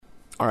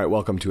All right,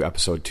 welcome to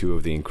episode 2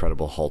 of the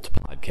Incredible Hult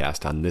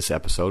podcast. On this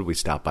episode, we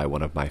stop by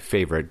one of my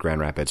favorite Grand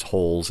Rapids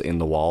hole in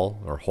the wall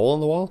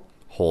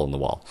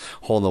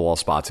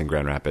spots in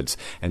Grand Rapids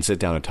and sit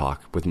down and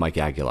talk with Mike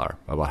Aguilar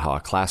about how a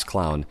class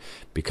clown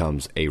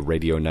becomes a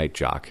radio night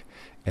jock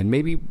and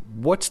maybe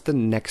what's the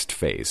next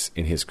phase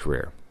in his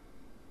career.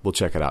 We'll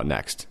check it out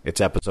next.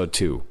 It's episode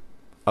 2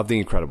 of the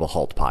Incredible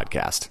Hult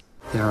podcast.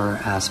 There are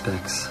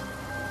aspects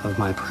of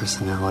my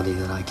personality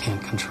that I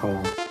can't control.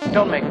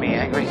 Don't make me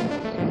angry.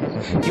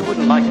 You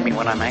wouldn't like me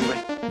when I'm angry.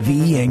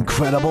 The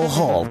Incredible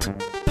Hult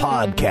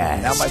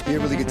podcast. Now might be a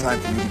really good time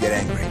for you to get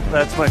angry.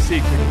 That's my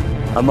secret.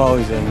 I'm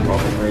always angry. We're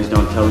often raised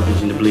on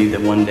television to believe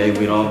that one day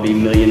we'd all be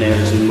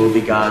millionaires and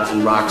movie gods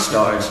and rock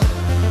stars.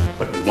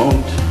 But we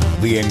won't.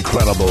 The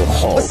Incredible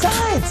Hult.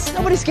 Besides,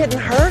 nobody's getting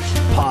hurt.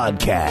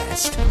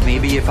 Podcast.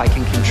 Maybe if I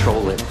can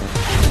control it,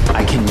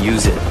 I can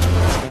use it.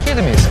 Hear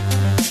the music.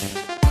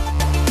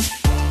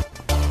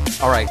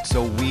 All right,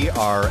 so we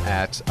are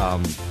at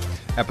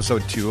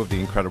episode 2 of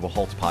the Incredible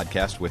Hult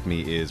podcast. With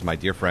me is my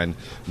dear friend,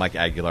 Mike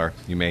Aguilar.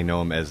 You may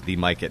know him as the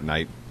Mike at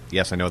Night.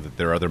 Yes, I know that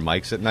there are other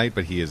Mikes at night,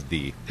 but he is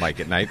the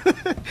Mike at Night.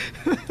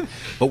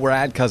 But we're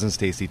at Cousin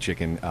Tasty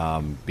Chicken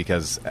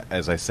because,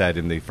 as I said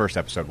in the first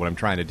episode, what I'm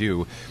trying to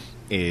do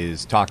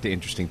is talk to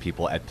interesting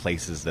people at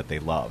places that they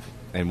love.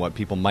 And what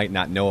people might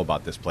not know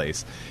about this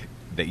place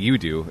that you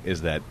do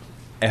is that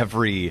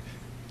every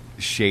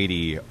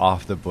shady,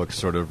 off-the-book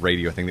sort of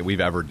radio thing that we've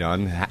ever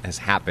done has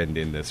happened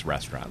in this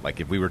restaurant. Like,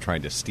 if we were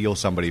trying to steal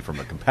somebody from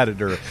a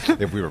competitor,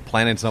 if we were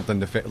planning something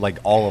to like,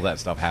 all of that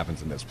stuff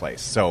happens in this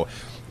place. So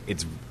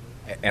it's,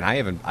 and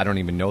I don't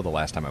even know the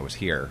last time I was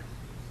here.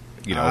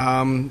 You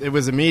know, it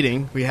was a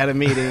meeting. We had a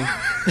meeting.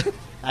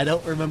 I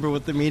don't remember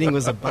what the meeting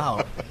was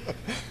about.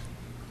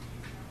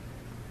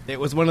 It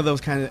was one of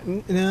those kind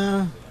of,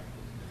 no,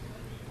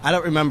 I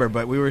don't remember,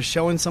 but we were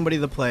showing somebody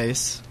the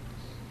place,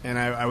 and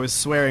I was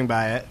swearing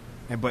by it.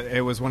 But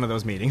it was one of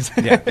those meetings.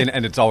 Yeah,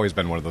 and it's always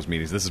been one of those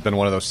meetings. This has been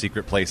one of those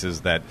secret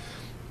places that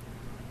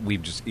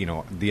we've just, you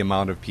know, the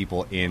amount of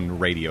people in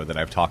radio that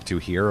I've talked to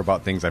here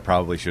about things I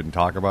probably shouldn't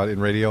talk about in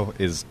radio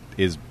is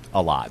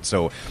a lot.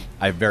 So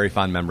I have very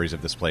fond memories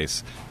of this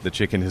place. The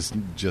chicken is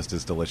just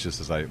as delicious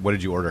as What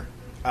did you order?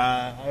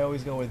 I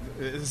always go with,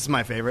 this is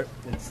my favorite.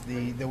 It's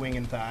the wing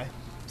and thigh.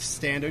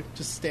 Standard,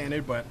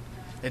 but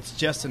it's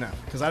just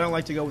enough. Because I don't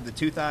like to go with the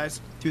 2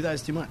 thighs. 2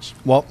 thighs too much.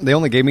 Well, they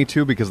only gave me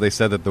 2 because they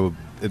said that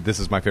this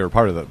is my favorite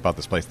part about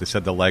this place. They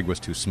said the leg was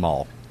too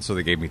small, so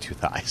they gave me 2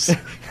 thighs.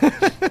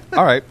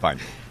 All right, fine.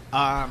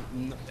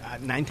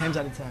 9 times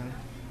out of 10,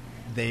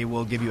 they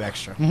will give you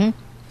extra.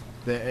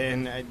 Mm-hmm.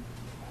 And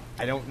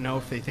I don't know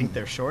if they think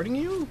they're shorting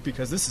you,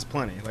 because this is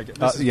plenty. Like,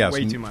 this is yes,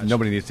 way too much.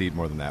 Nobody needs to eat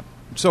more than that.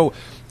 So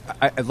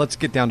let's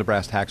get down to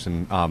brass tacks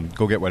and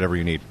go get whatever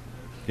you need.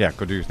 Yeah,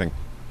 go do your thing.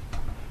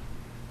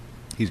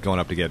 He's going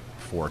up to get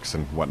forks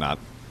and whatnot.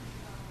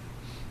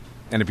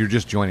 And if you're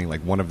just joining,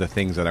 like, one of the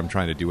things that I'm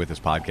trying to do with this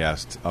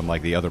podcast,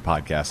 unlike the other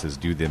podcasts, is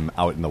do them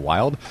out in the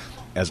wild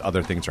as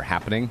other things are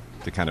happening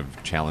to kind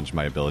of challenge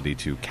my ability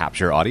to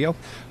capture audio.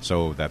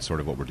 So that's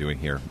sort of what we're doing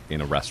here in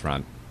a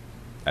restaurant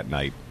at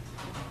night,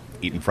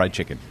 eating fried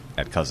chicken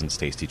at Cousin's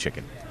Tasty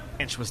Chicken.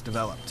 Ranch was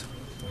developed.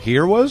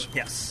 Here was?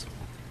 Yes.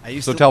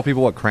 So tell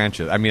people what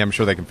cranch is. I mean, I'm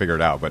sure they can figure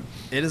it out, but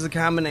it is a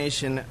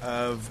combination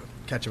of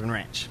ketchup and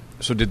ranch.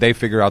 So did they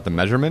figure out the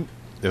measurement?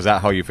 Is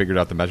that how you figured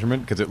out the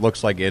measurement? Because it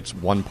looks like it's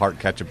 1 part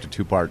ketchup to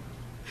 2 part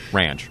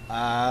ranch.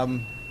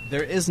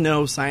 There is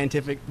no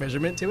scientific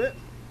measurement to it.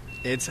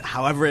 It's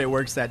however it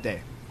works that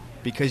day.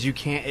 Because you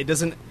can't, it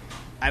doesn't,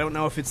 I don't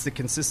know if it's the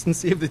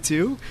consistency of the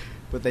two,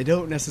 but they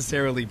don't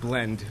necessarily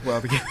blend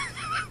well together.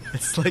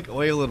 It's like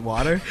oil and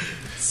water.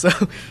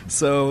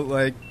 So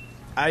like,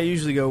 I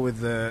usually go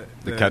with the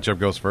ketchup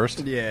goes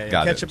first? Yeah.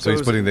 Got ketchup it. So goes,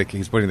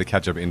 he's putting the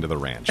ketchup into the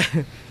ranch.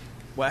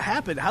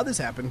 How this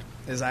happened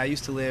is I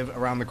used to live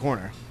around the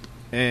corner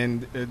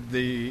in the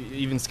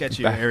even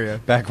sketchier area.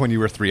 Back when you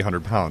were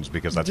 300 pounds,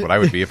 because that's what I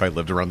would be if I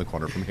lived around the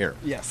corner from here.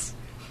 Yes.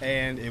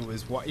 And it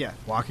was,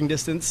 walking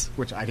distance,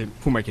 which I didn't,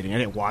 who am I kidding? I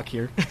didn't walk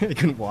here. I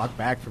couldn't walk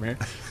back from here.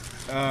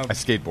 I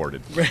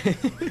skateboarded.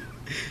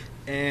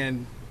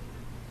 and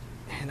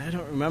I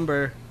don't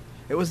remember.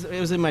 It was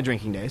in my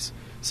drinking days.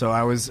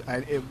 So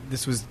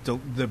this was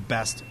the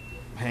best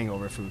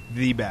hangover food.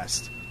 The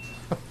best.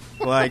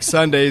 Like,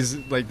 Sundays,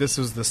 like, this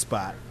was the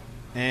spot.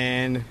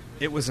 And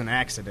it was an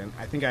accident.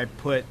 I think I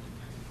put,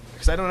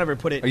 because I don't ever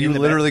put it in the Are you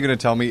literally going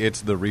to tell me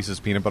it's the Reese's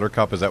Peanut Butter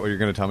Cup? Is that what you're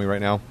going to tell me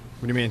right now? What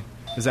do you mean?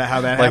 Is that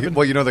how that happened?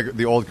 Well, you know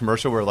the old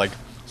commercial where, like,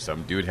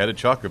 some dude had a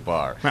chocolate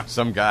bar. Huh.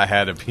 Some guy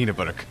had a peanut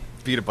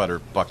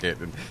butter bucket,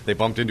 and they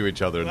bumped into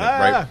each other. And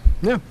right?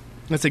 Yeah.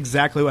 That's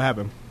exactly what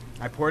happened.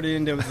 I poured it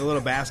into the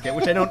little basket,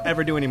 which I don't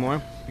ever do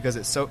anymore, because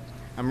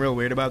I'm real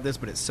weird about this,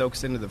 but it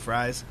soaks into the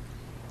fries.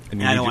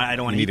 And I don't want to eat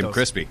those. You need them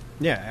crispy.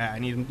 Yeah, I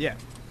need them, yeah.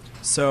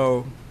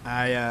 So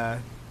I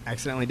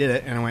accidentally did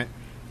it, and I went,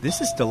 this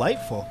is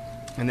delightful.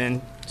 And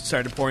then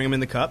started pouring them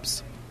in the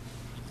cups.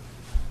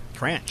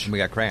 Cranch. And we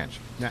got cranch.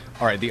 Yeah.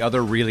 All right, the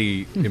other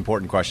really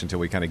important question until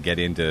we kind of get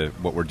into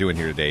what we're doing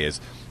here today is,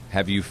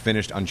 have you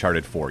finished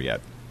Uncharted 4 yet?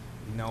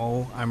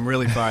 No, I'm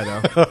really far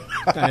though.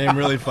 I am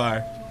really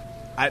far.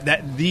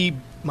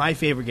 My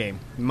favorite game.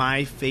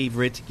 My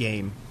favorite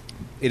game.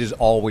 It has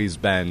always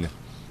been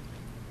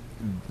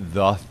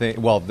the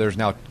thing. Well, there's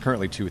now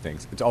currently two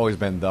things. It's always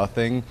been the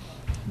thing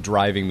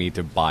driving me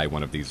to buy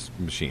one of these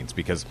machines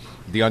because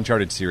the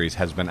Uncharted series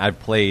has been. I've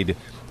played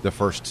the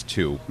first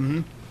two,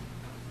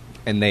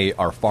 and they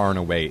are far and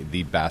away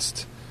the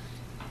best,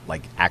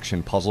 like,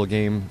 action puzzle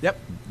game. Yep.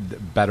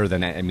 Better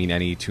than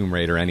any Tomb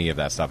Raider, any of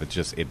that stuff. It's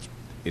just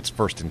it's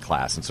first in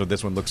class, and so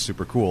this one looks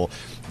super cool.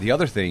 The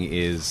other thing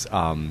is,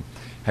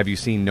 have you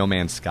seen No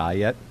Man's Sky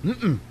yet?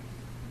 Mm-mm.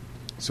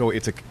 So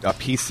it's a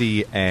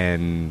PC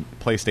and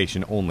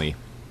PlayStation only,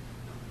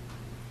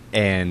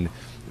 and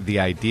the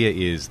idea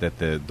is that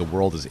the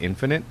world is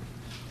infinite.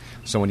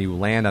 So when you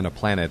land on a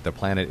planet, the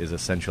planet is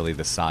essentially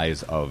the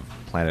size of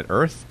planet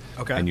Earth,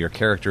 and your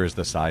character is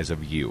the size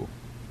of you.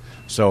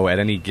 So at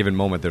any given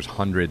moment, there's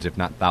hundreds, if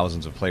not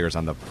thousands, of players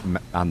on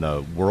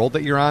the world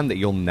that you're on that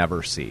you'll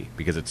never see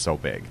because it's so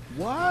big.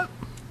 What?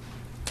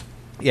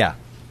 Yeah.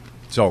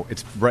 So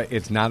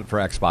it's not for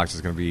Xbox.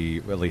 It's going to be,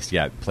 at least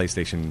yet,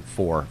 PlayStation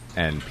 4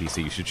 and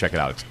PC. You should check it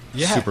out.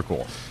 It's super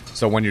cool.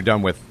 So when you're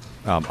done with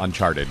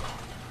Uncharted,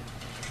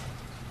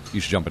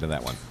 you should jump into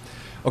that one.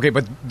 Okay,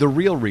 but the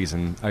real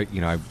reason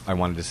I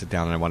wanted to sit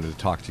down and I wanted to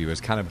talk to you is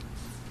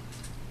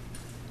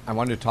I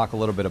wanted to talk a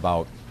little bit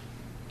about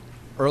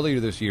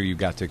earlier this year. You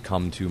got to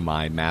come to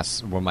my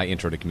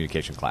intro to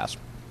communication class.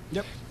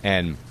 Yep.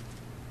 And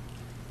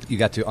you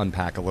got to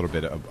unpack a little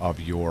bit of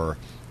your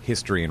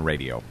history in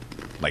radio,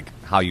 like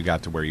how you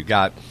got to where you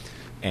got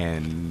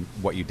and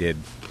what you did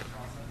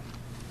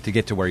to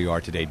get to where you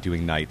are today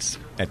doing nights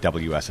at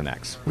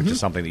WSNX, which is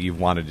something that you've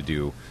wanted to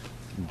do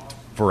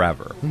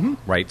forever,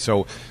 right?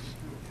 So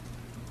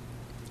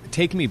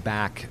take me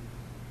back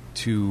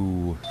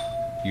to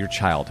your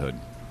childhood.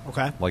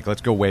 Okay. Like,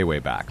 let's go way, way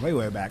back. Way,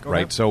 way back. Okay.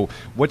 Right? So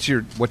what's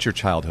your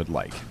childhood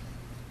like?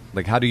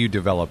 Like, how do you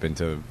develop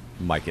into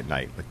Mike at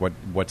Night? Like,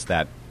 what's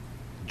that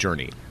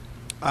journey?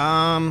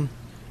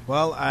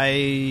 Well,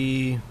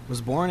 I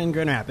was born in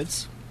Grand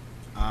Rapids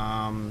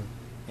and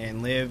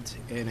lived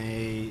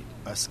in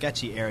a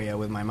sketchy area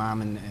with my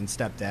mom and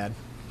stepdad.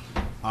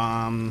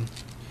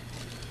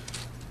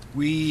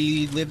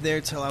 We lived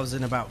there till I was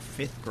in about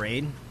 5th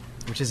grade,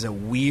 which is a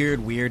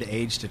weird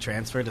age to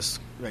transfer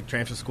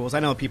schools. I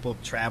know people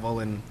travel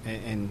and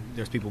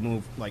there's people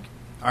move, like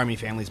Army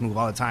families move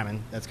all the time,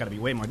 and that's got to be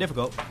way more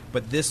difficult.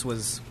 But this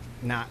was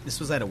not. This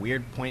was at a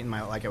weird point in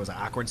my, like, it was an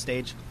awkward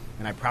stage.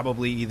 And I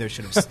probably either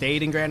should have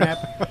stayed in Grand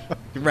Rapids.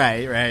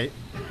 Right.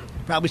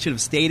 Probably should have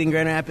stayed in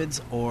Grand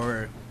Rapids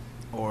or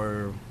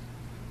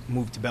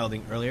moved to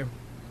Belding earlier.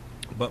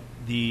 But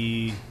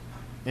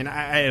and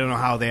I don't know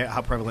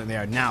how prevalent they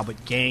are now,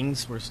 but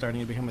gangs were starting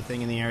to become a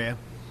thing in the area,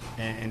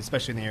 and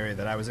especially in the area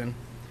that I was in.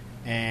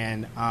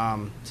 And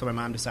so my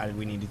mom decided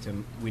we needed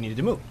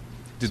to move.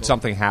 Did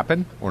something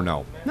happen or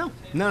no?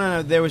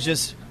 No. There was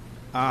just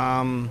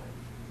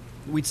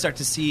we'd start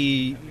to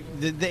see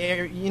the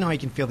air. You know how you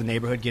can feel the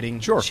neighborhood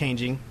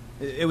changing.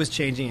 It was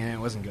changing, and it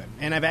wasn't good.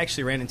 And I've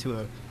actually ran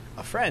into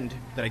a friend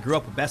that I grew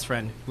up with, best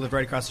friend, who lived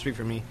right across the street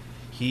from me.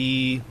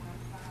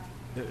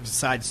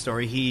 Side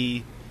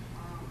story,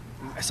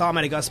 I saw him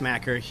at a Gus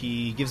Macker.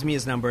 He gives me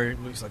his number.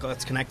 He's like,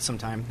 let's connect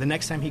sometime. The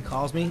next time he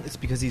calls me, it's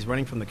because he's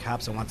running from the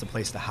cops and wants a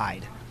place to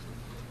hide.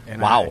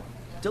 And wow.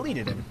 I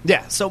deleted him.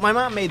 Yeah, so my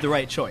mom made the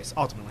right choice,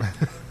 ultimately.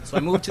 So I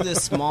moved to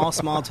this small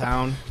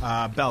town,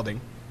 Belding,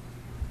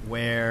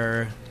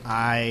 where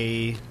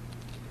I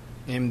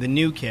am the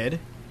new kid,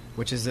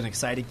 which is an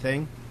exciting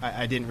thing.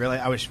 I didn't really.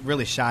 I was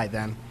really shy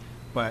then,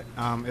 but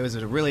it was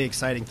a really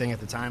exciting thing at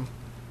the time.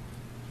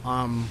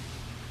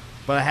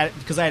 But I had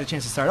a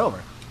chance to start over.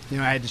 I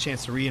had the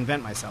chance to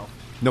reinvent myself.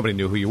 Nobody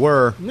knew who you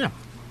were. No.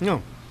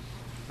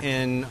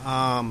 And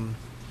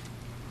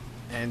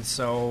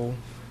so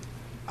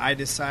I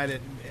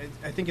decided.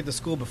 I think at the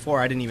school before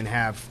I didn't even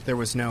have. There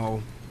was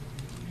no.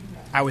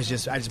 I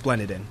just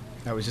blended in.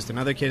 I was just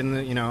another kid in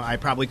the. I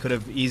probably could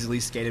have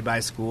easily skated by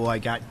school. I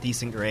got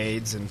decent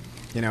grades, and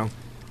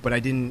but I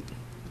didn't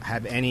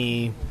have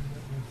any.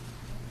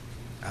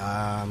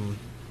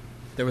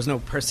 There was no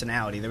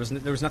personality. There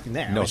was nothing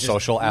there. No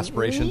social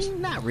aspirations?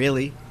 Not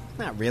really.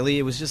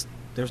 It was just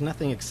there was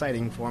nothing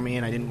exciting for me,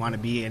 and I didn't want to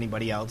be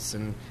anybody else.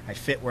 And I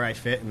fit where I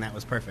fit, and that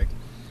was perfect.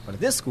 But at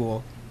this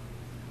school,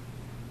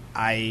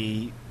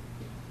 I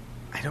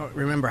don't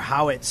remember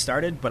how it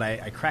started, but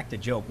I cracked a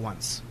joke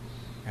once,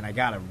 and I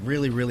got a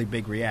really, really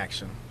big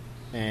reaction.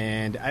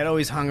 And I'd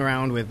always hung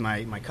around with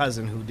my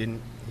cousin who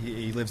didn't.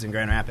 He lives in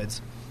Grand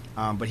Rapids,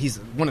 but he's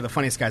one of the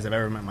funniest guys I've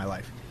ever met in my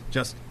life.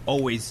 Just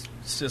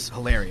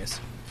hilarious.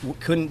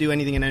 Couldn't do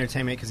anything in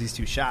entertainment because he's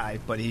too shy,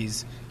 but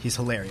he's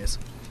hilarious.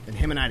 And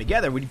him and I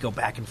together, we'd go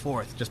back and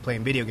forth just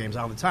playing video games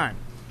all the time.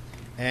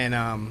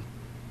 And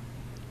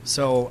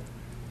so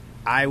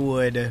I'd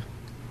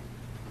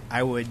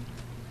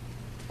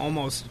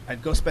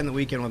go spend the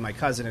weekend with my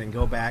cousin and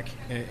go back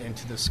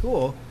into the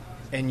school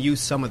and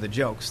use some of the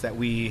jokes that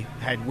we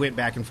had went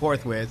back and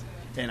forth with,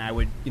 and I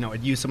would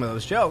I'd use some of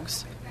those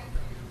jokes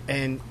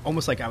and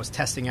almost like I was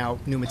testing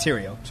out new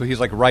material. So he's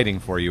like writing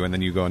for you, and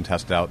then you go and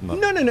test out. No.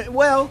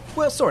 Well,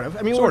 sort of.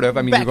 I mean, sort of.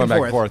 I mean, you're going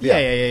back and forth.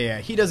 Yeah.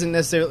 He doesn't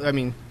necessarily. I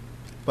mean,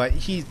 but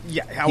he.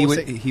 Yeah.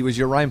 He was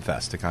your rhyme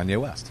fest to Kanye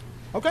West.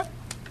 Okay.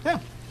 Yeah.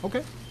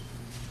 Okay.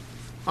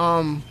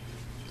 And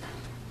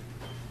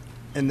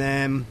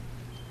then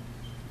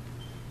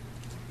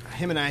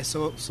him and I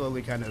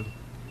slowly kind of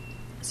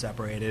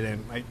separated,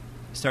 and I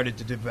started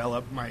to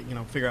develop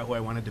figure out who I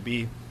wanted to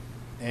be,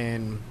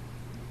 and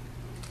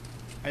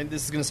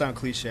this is going to sound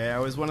cliche. I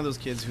was one of those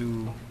kids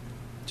who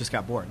just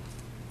got bored.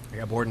 I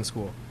got bored in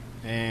school,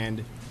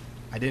 and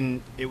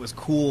it was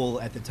cool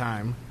at the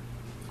time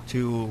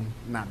to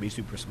not be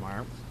super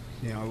smart.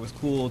 It was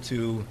cool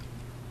to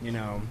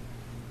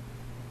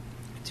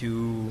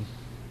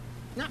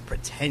not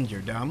pretend you're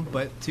dumb,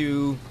 but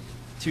to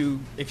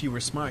if you were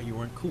smart, you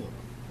weren't cool.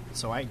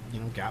 So I,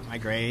 got my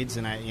grades,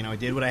 and I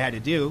did what I had to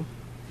do,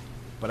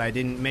 but I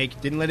didn't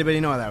let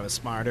anybody know that I was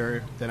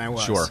smarter than I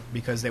was. Sure.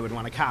 Because they would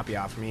want to copy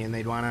off me, and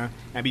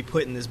I'd be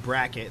put in this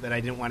bracket that I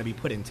didn't want to be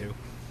put into.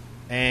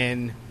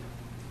 And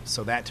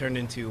so that turned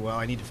into, well,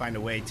 I need to find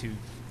a way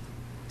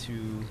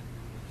to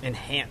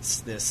enhance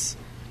this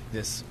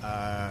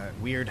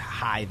weird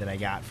high that I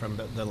got from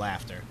the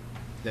laughter,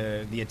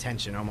 the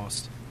attention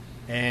almost.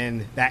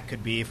 And that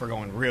could be, if we're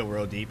going real,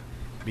 real deep,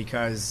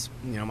 because,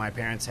 my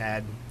parents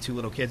had 2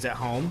 little kids at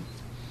home,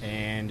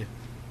 and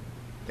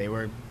they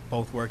were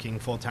both working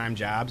full-time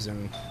jobs,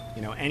 and,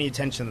 any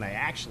attention that I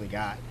actually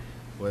got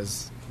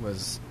was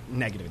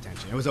negative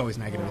attention. It was always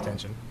negative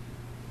attention.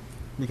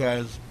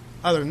 Because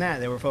other than that,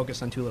 they were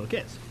focused on 2 little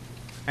kids.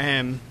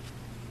 And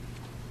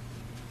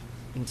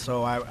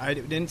so I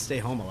didn't stay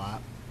home a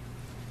lot.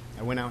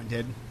 I went out and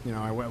did,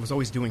 I was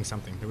always doing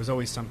something. There was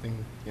always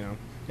something,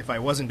 if I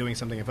wasn't doing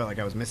something, I felt like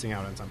I was missing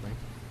out on something.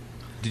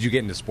 Did you get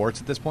into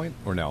sports at this point,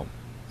 or no?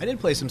 I did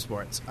play some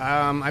sports.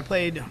 I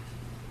played,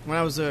 when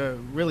I was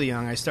really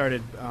young, I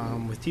started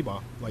with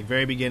T-ball. Like,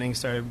 very beginning,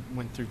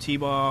 went through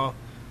T-ball,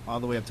 all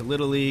the way up to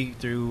Little League,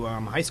 through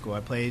high school.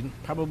 I played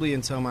probably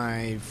until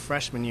my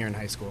freshman year in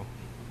high school.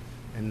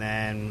 And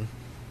then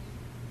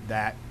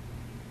I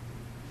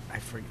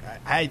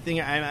think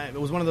it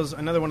was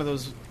another one of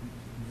those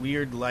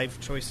weird life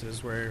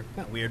choices where,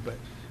 not weird, but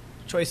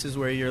choices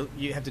where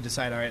you have to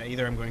decide, all right,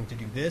 either I'm going to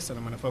do this and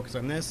I'm going to focus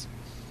on this,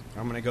 or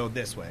I'm going to go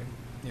this way.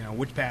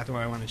 Which path do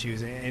I want to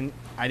choose? And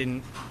I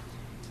didn't,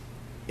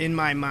 in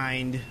my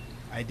mind,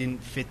 I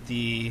didn't fit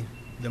the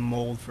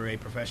mold for a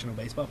professional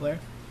baseball player.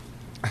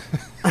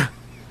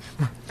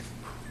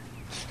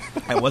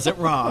 I wasn't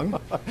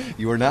wrong.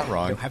 You were not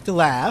wrong. You don't have to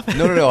laugh.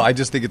 No. I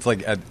just think it's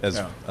like as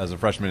a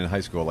freshman in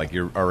high school, like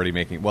you're already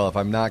making, well, if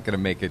I'm not going to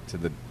make it to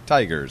the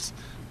Tigers,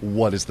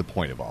 what is the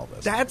point of all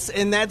this?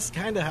 That's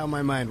kind of how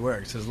my mind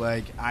works. Is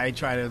like I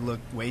try to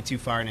look way too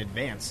far in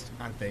advance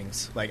on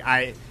things. Like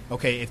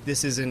if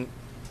this isn't,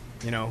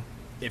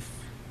 if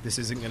this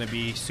isn't going to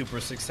be super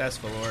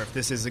successful, or if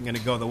this isn't going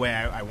to go the way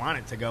I want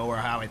it to go, or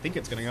how I think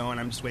it's going to go, and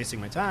I'm just wasting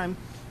my time,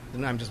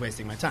 then I'm just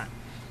wasting my time.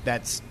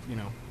 That's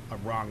a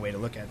wrong way to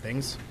look at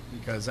things,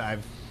 because as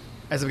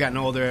I've gotten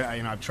older,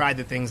 I've tried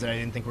the things that I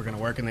didn't think were going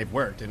to work, and they've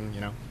worked, and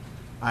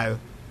I've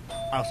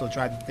also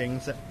tried the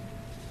things that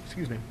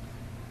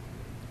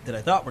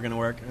I thought were going to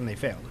work, and they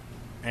failed.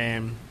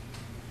 And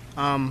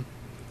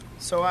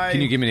so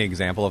Can you give me an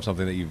example of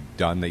something that you've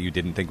done that you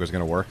didn't think was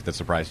going to work that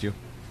surprised you?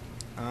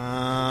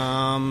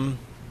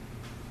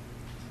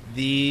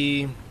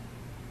 The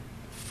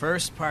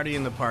first party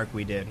in the park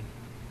we did,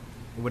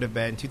 it would have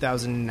been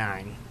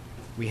 2009.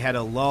 We had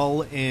a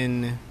lull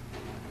in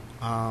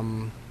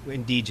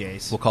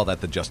DJs. We'll call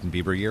that the Justin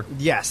Bieber year.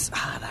 Yes.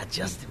 That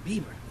Justin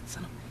Bieber.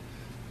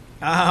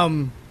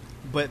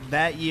 But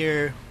that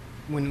year,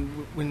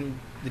 when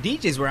the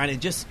DJs were on, it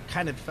just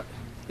kind of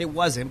it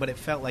wasn't, but it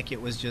felt like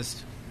it was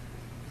just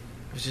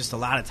a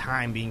lot of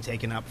time being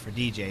taken up for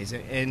DJs,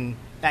 and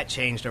that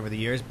changed over the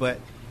years. But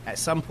at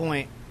some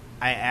point,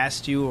 I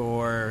asked you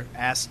or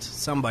asked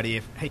somebody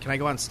if, hey, can I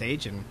go on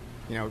stage and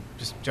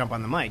just jump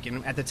on the mic?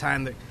 And at the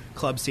time, the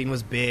club scene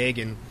was big,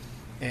 and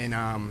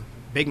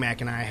Big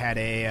Mac and I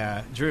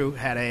had Drew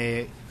had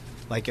a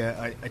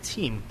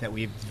team that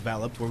we've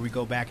developed where we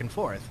go back and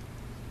forth,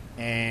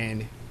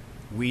 and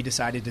we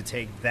decided to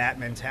take that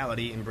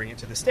mentality and bring it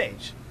to the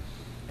stage,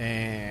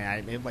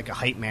 and like a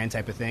hype man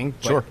type of thing,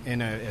 but sure,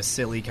 in a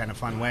silly kind of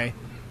fun way.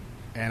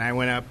 And I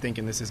went up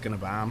thinking, this is going to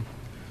bomb.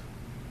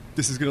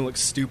 This is going to look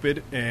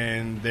stupid,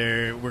 and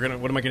what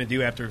am I going to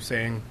do after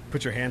saying,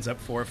 put your hands up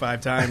 4 or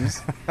 5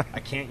 times? I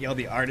can't yell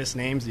the artist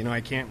names.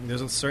 I can't.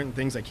 There's certain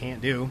things I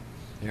can't do.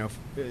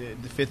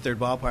 The Fifth Third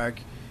Ballpark.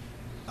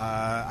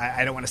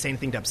 I don't want to say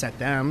anything to upset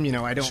them.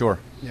 I don't. Sure.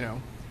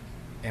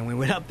 And we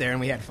went up there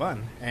and we had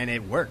fun, and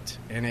it worked,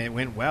 and it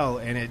went well,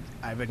 and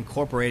I've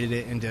incorporated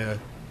it into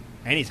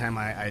any time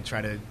I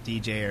try to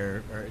DJ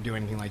or do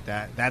anything like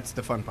that. That's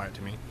the fun part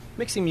to me.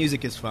 Mixing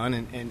music is fun,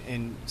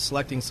 and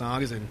selecting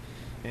songs and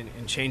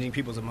changing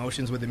people's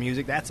emotions with the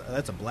music, that's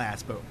a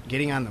blast. But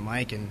getting on the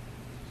mic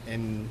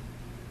and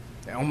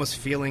almost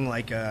feeling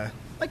like a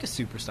like a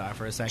superstar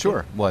for a second.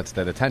 Sure. Well, it's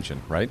that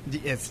attention, right?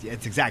 It's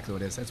exactly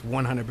what it is. That's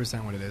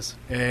 100% what it is,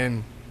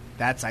 and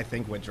that's, I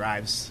think, what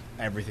drives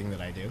everything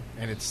that I do.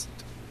 And it's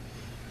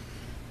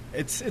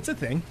a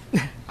thing.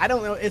 I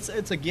don't know. It's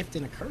a gift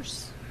and a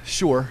curse.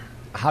 Sure.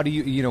 How do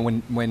you know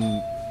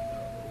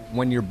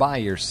when you're by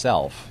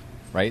yourself,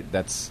 right?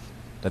 That's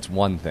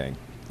one thing.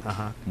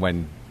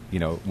 When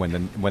when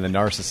the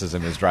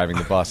narcissism is driving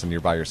the bus and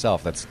you're by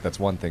yourself, that's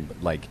one thing.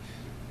 But like,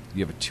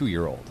 you have a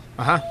 2-year-old.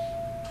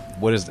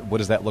 What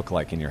does that look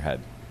like in your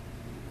head?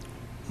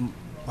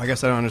 I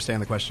guess I don't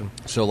understand the question.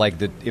 So, like,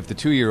 if the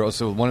 2-year-old...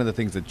 So one of the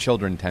things that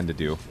children tend to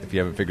do, if you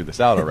haven't figured this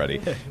out already,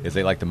 is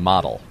they like to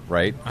model,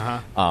 right?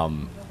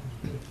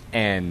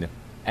 And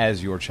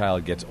as your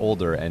child gets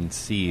older and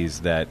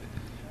sees that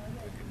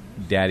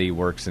daddy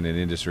works in an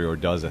industry or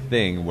does a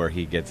thing where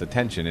he gets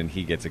attention and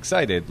he gets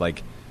excited,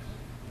 like,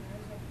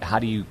 how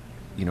do you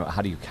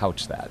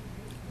couch that?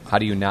 How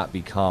do you not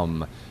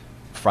become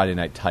Friday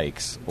Night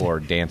Tykes or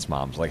Dance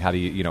Moms? Like, how do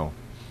you...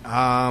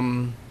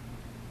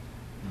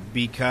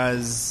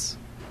 Because...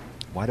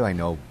 Why do I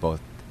know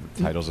both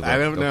titles of that? I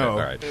don't know. All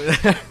right.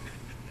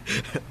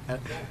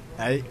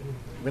 I'm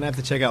going to have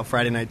to check out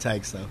Friday Night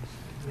Tykes, though.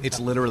 It's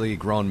literally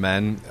grown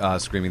men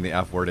screaming the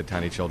F word at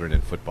tiny children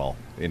in football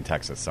in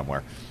Texas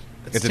somewhere.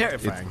 It's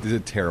terrifying. It's a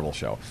terrible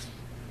show.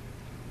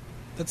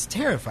 That's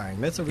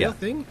terrifying. That's a real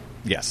thing?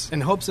 Yes.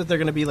 In hopes that they're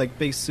going to be, like,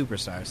 big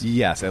superstars.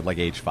 Yes, at, like,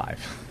 age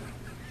 5.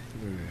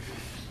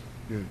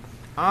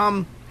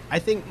 I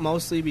think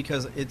mostly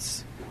because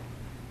it's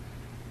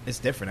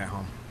different at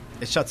home.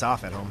 It shuts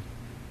off at home,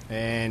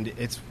 and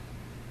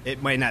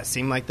it might not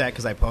seem like that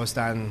because I post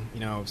on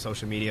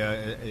social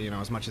media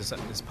as much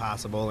as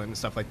possible and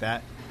stuff like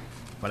that.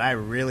 But I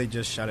really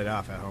just shut it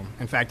off at home.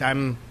 In fact,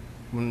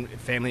 when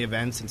family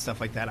events and stuff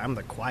like that, I'm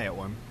the quiet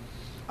one.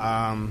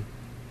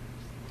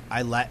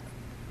 I let,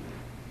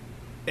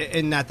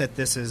 and not that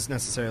this is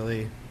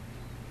necessarily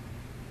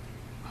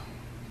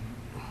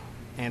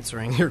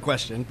answering your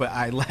question, but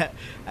I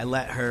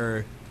let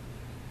her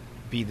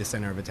be the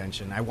center of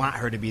attention. I want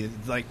her to be,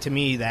 like, to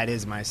me, that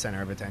is my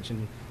center of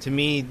attention. To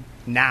me,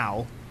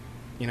 now,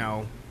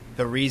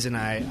 the reason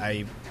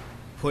I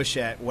push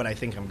at what I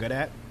think I'm good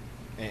at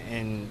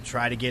and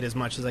try to get as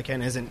much as I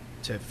can isn't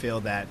to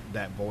fill that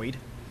void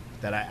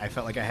that I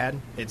felt like I had.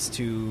 I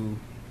feel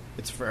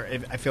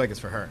like it's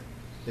for her.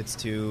 It's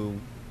to,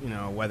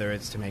 whether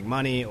it's to make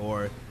money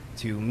or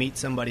to meet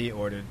somebody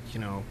or to,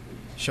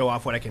 show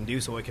off what I can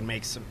do so it can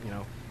make some,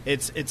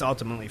 it's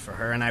ultimately for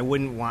her. And I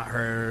wouldn't want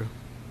her...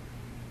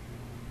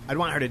 I'd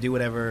want her to do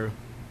whatever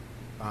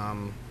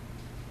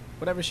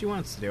she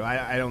wants to do.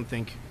 I don't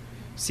think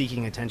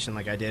seeking attention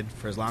like I did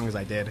for as long as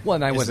I did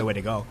is the way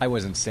to go. I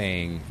wasn't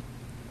saying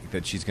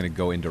that she's going to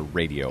go into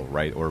radio,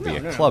 right, or be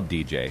a club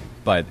DJ.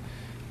 But,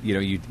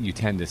 you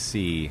tend to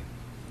see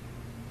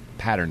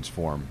patterns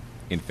form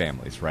in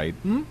families, right?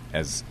 Mm-hmm.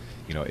 As,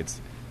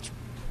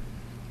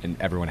 and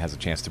everyone has a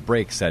chance to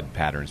break said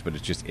patterns, but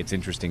it's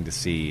interesting to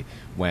see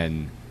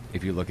when...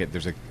 If you look at,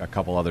 there's a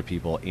couple other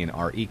people in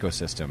our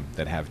ecosystem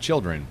that have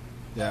children.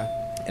 Yeah.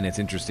 And it's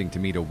interesting to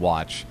me to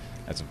watch,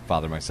 as a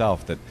father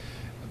myself,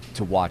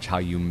 to watch how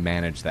you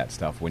manage that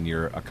stuff when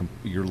you're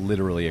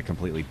literally a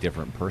completely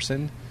different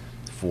person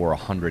for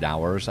 100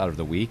 hours out of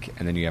the week,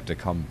 and then you have to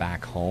come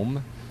back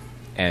home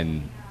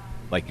and,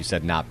 like you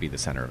said, not be the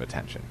center of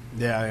attention.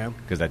 Yeah.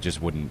 Because that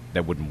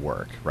wouldn't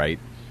work, right?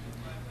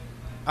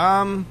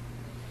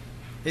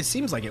 It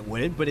seems like it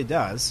would, but it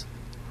does.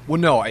 Well,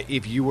 no,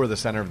 if you were the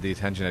center of the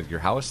attention at your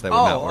house, that would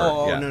not work.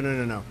 Oh, yeah.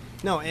 No.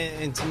 No,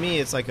 and to me,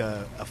 it's like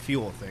a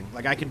fuel thing.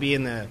 Like, I could be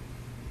in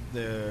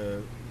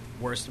the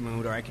worst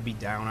mood, or I could be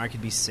down, or I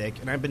could be sick.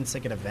 And I've been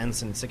sick at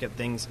events and sick at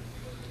things.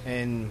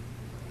 And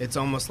it's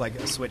almost like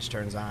a switch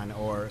turns on,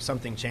 or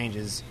something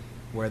changes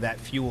where that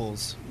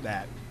fuels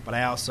that. But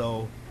I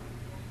also...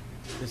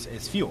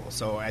 It's fuel.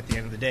 So at the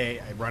end of the day,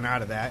 I run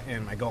out of that,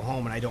 and I go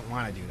home, and I don't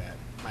want to do that.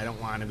 I don't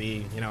want to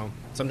be,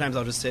 Sometimes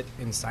I'll just sit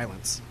in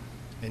silence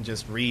and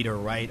just read or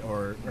write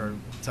or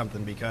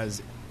something,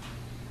 because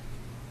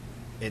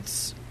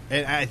it's...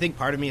 And I think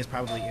part of me is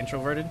probably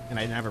introverted, and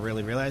I never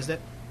really realized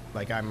it.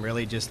 Like, I'm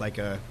really just like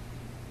a,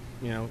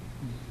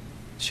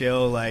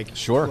 chill, like,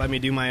 sure, let me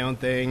do my own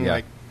thing. Yeah.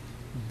 Like,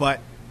 but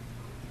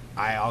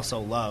I also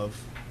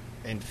love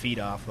and feed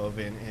off of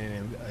and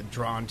am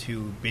drawn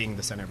to being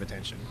the center of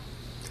attention.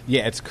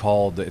 Yeah, it's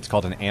called an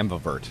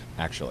ambivert,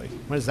 actually.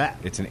 What is that?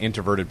 It's an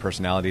introverted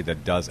personality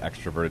that does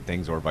extroverted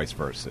things, or vice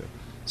versa.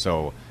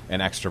 So an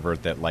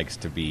extrovert that likes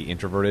to be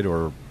introverted,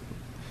 or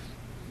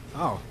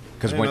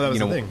because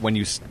when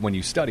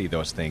you study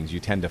those things, you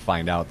tend to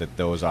find out that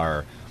those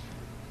are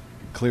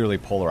clearly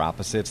polar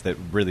opposites that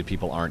really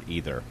people aren't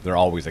either. They're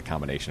always a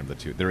combination of the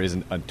two. There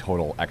isn't a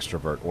total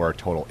extrovert or a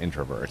total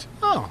introvert.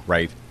 Oh.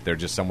 Right? They're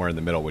just somewhere in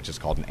the middle, which is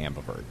called an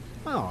ambivert.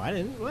 Oh, I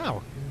didn't...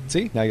 Wow.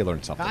 See? Now you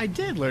learned something. I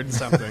did learn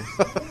something.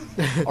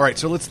 All right,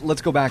 so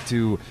let's go back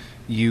to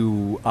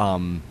you.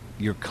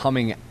 You're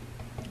coming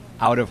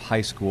out of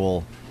high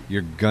school.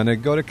 You're going to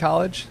go to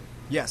college?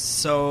 Yes.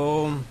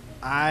 So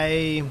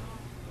I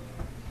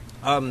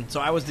So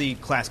I was the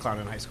class clown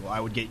in high school. I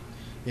would get,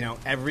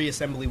 every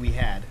assembly we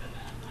had,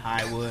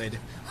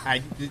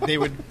 they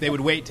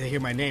would wait to hear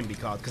my name be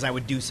called because I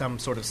would do some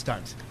sort of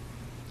stunt.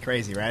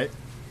 Crazy, right?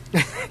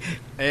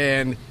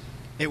 And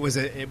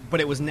but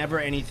it was never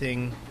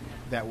anything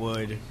that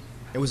would.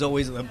 It was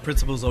always the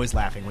principal was always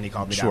laughing when he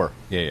called me down. Sure.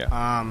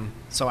 Yeah.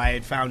 So I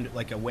had found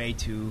like a way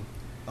to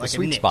like a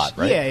sweet niche. spot,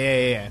 right?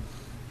 Yeah.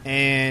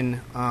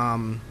 And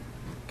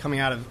coming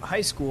out of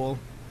high school.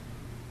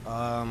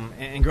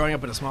 And growing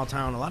up in a small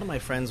town, a lot of my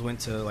friends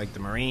went to like the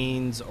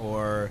Marines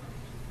or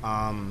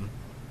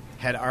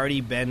had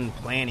already been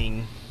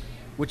planning,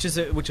 which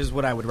is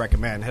what I would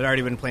recommend. Had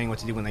already been planning what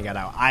to do when they got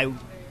out.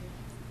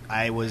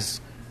 I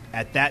was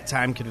at that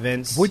time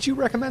convinced. Would you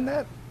recommend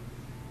that?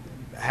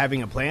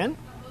 Having a plan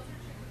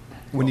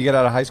when you get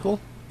out of high school?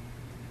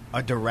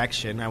 A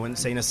direction. I wouldn't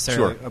say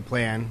necessarily Sure. a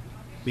plan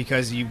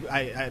because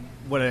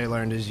what I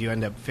learned is you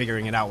end up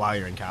figuring it out while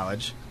you're in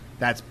college.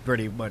 That's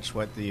pretty much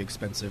what the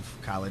expensive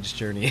college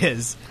journey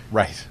is.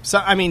 Right.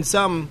 So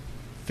some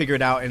figure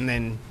it out and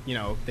then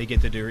they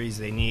get the degrees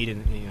they need,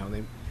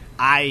 and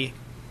I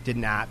did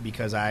not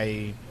because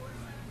I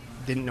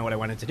didn't know what I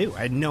wanted to do.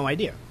 I had no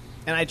idea,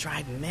 and I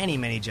tried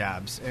many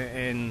jobs,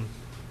 and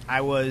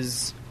I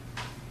went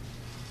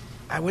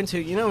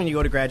to when you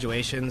go to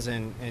graduations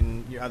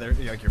and your other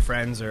like your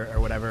friends or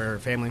whatever or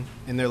family,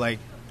 and they're like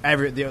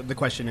the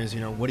question is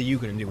what are you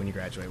going to do when you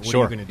graduate? What are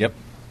you going to do? Yep.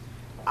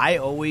 I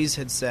always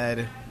had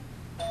said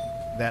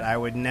that I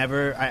would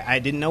never. I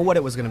didn't know what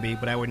it was going to be,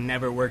 but I would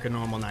never work a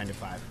normal 9 to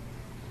 5.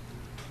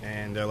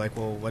 And they're like,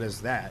 "Well, what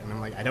is that?" And I'm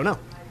like, "I don't know.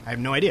 I have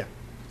no idea."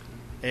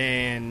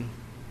 And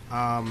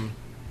I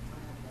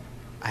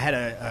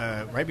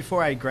had right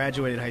before I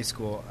graduated high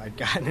school, I'd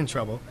gotten in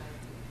trouble,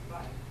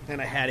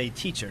 and I had a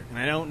teacher, and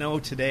I don't know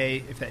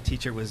today if that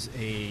teacher was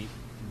a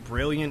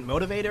brilliant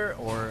motivator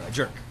or a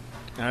jerk.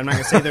 And I'm not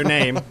going to say their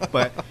name,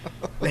 but.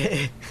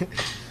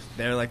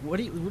 They're like,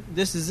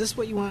 is this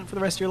what you want for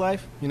the rest of your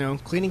life?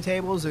 Cleaning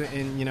tables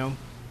and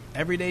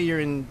every day you're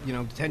in,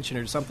 detention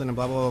or something and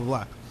blah, blah, blah,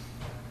 blah.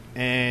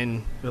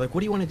 And they're like,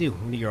 what do you want to do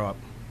when you grow up?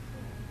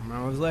 And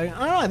I was like, I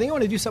don't know, I think I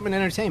want to do something in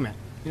entertainment.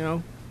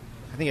 I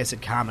think I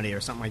said comedy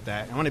or something like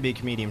that. I want to be a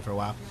comedian for a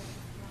while.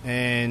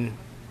 And,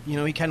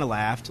 he kind of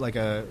laughed like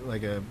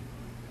a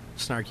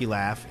snarky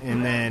laugh.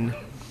 And then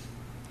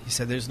he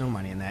said, there's no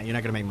money in that. You're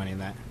not going to make money in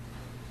that.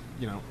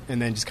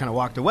 And then just kind of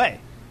walked away.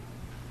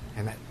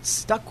 And that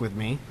stuck with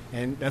me,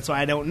 and that's why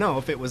I don't know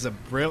if it was a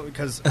brilliant.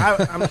 Because I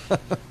don't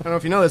know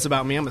if you know this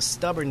about me. I'm a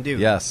stubborn dude.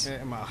 Yes,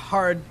 I'm a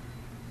hard,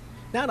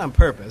 not on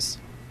purpose,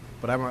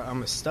 but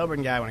I'm a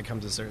stubborn guy when it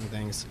comes to certain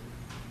things,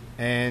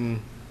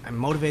 and I'm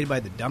motivated by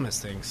the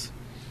dumbest things,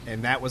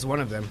 and that was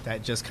one of them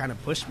that just kind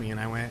of pushed me. And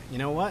I went, you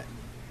know what,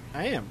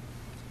 I am,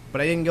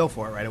 but I didn't go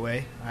for it right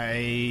away.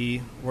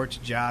 I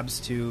worked jobs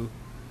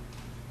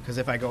because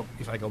if I go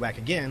back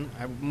again,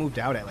 I moved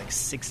out at like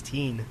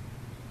 16.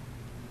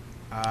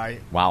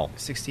 Wow.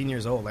 16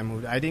 years old. I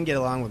moved. I didn't get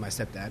along with my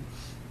stepdad.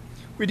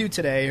 We do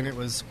today, and it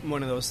was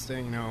one of those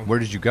things, Where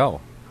did you go?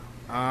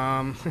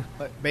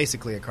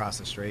 Basically across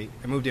the street.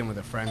 I moved in with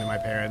a friend of my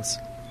parents,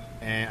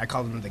 and I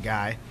called him the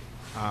guy.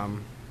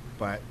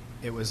 But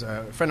it was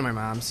a friend of my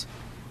mom's.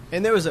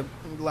 And there was a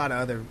lot of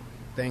other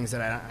things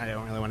that I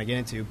don't really want to get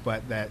into,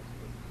 but that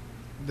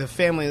the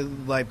family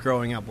life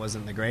growing up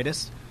wasn't the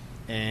greatest,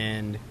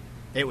 and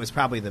it was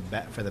probably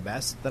for the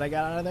best that I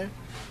got out of there.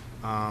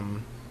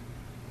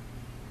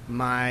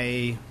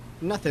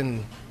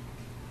 Nothing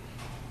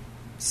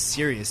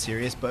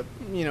serious, but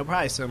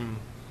probably some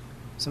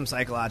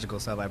psychological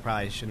stuff I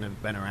probably shouldn't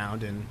have been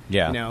around. And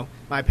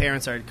my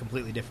parents are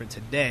completely different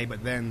today,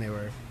 but then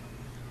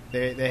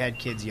they had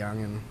kids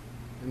young, and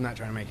I'm not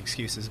trying to make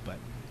excuses, but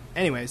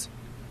anyways,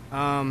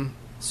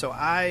 so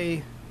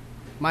my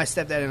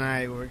stepdad and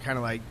I were kind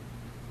of like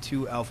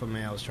two alpha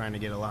males trying to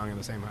get along in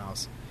the same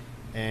house,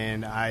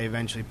 and I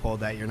eventually pulled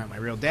that "you're not my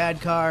real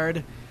dad"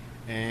 card.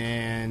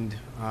 And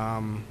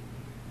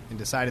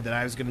decided that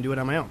I was going to do it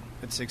on my own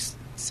at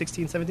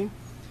 16, 17.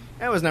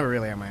 I was never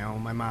really on my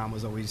own. My mom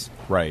was always...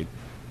 Right.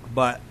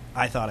 But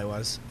I thought I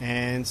was.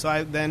 And so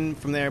I then,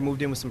 from there,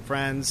 moved in with some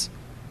friends.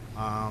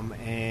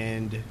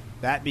 And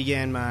that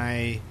began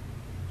my...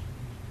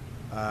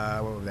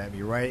 what would that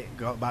be, right?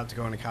 About to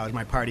go into college.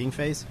 My partying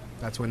phase.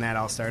 That's when that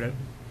all started.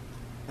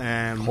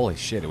 Holy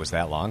shit, it was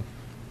that long?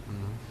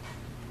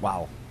 Mm-hmm.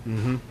 Wow.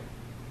 Mm-hmm.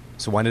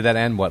 So when did that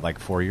end? What, like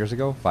 4 years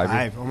ago? 5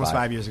 years? Almost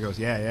 5 years ago.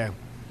 Yeah.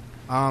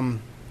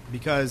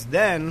 Because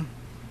then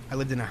I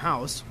lived in a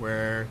house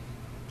where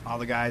all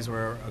the guys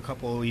were a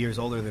couple years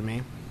older than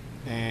me,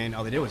 and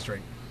all they did was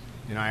drink.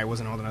 I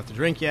wasn't old enough to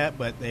drink yet,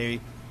 but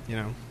they,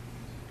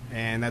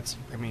 and that's,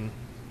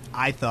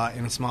 I thought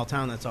in a small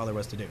town that's all there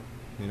was to do.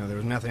 There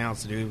was nothing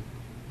else to do,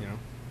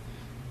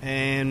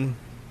 And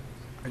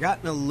I got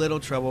in a little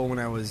trouble when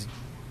I was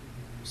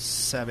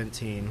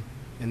 17,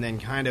 and then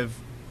kind of,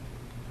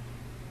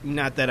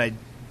 not that I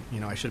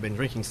should have been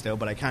drinking still,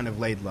 but I kind of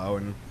laid low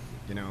and,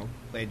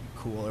 played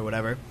cool or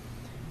whatever.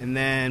 And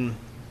then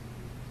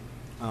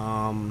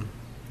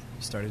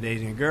started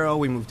dating a girl.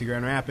 We moved to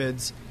Grand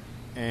Rapids.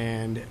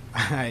 and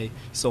I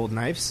sold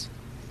knives.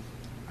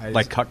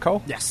 Like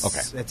Cutco? Yes.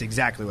 Okay. That's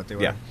exactly what they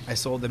were. Yeah. I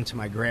sold them to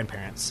my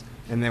grandparents,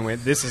 and then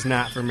went, this is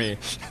not for me.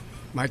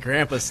 My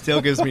grandpa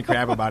still gives me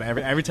crap about it.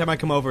 Every time I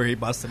come over, he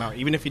busts them out,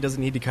 even if he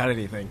doesn't need to cut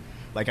anything.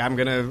 Like, I'm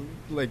going to,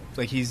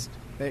 like he's,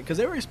 because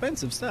they were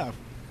expensive stuff.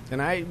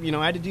 And I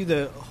had to do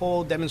the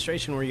whole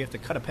demonstration where you have to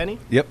cut a penny.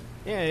 Yep.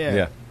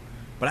 Yeah.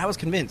 But I was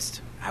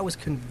convinced. that was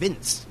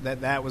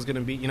going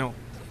to be,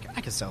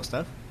 I could sell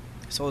stuff.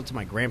 I sold it to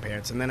my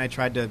grandparents, and then I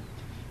tried to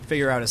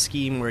figure out a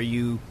scheme where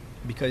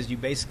because you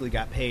basically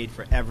got paid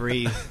for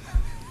every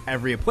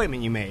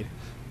appointment you made.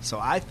 So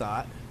I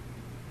thought,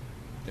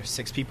 there's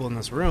 6 people in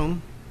this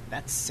room,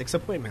 that's 6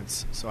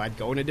 appointments. So I'd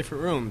go into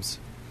different rooms.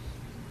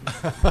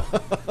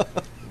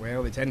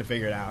 Well, they tend to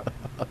figure it out.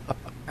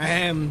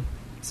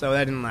 So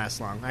that didn't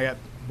last long. I got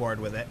bored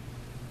with it.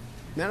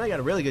 Then I got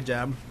a really good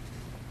job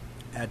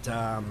at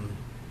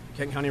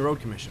Kent County Road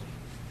Commission.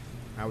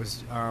 I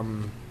was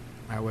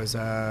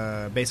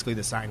basically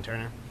the sign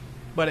turner,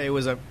 but it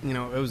was a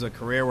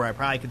career where I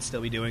probably could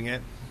still be doing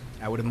it.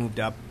 I would have moved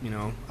up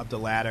the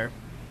ladder,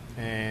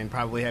 and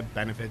probably had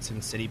benefits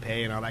and city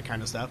pay and all that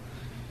kind of stuff.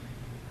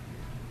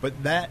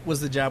 But that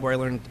was the job where I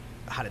learned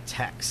how to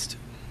text.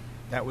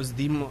 That was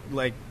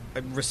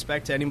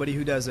respect to anybody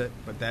who does it,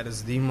 but that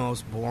is the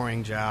most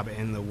boring job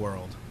in the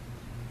world.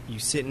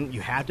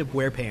 You have to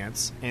wear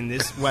pants in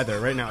this weather.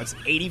 Right now, it's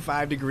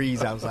 85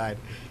 degrees outside.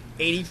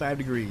 85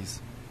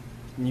 degrees.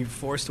 And you're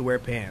forced to wear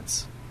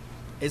pants.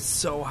 It's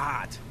so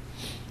hot.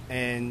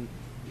 And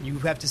you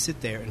have to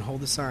sit there and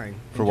hold the sign.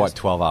 For what,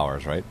 12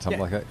 hours, right?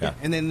 Something like that? Yeah.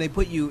 And then they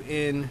put you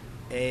in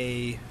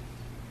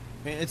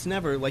it's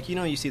never,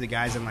 you see the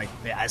guys in, the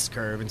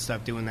S-curve and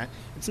stuff doing that.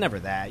 It's never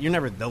that. You're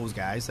never those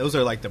guys. Those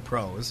are, the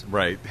pros.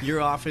 Right.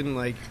 You're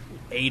often,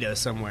 Ada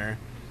somewhere,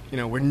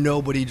 where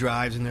nobody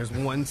drives and there's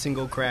one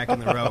single crack in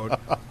the road.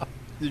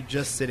 You're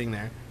just sitting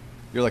there.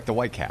 You're like the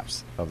white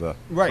caps of the...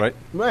 Right.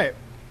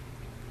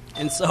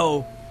 And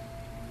so,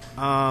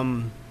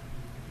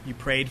 you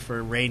prayed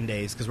for rain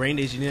days, because rain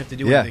days you didn't have to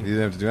do anything. Yeah, you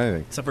didn't have to do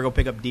anything. Except for go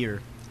pick up deer,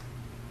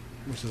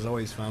 which is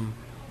always fun.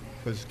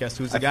 Because guess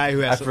who's the guy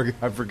who has...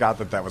 I forgot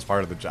that was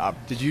part of the job.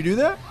 Did you do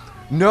that?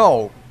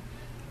 No.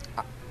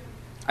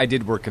 I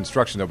did work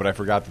construction, though, but I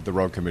forgot that the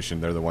road commission,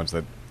 they're the ones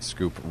that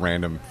scoop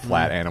random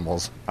flat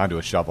animals onto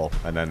a shovel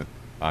and then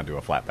onto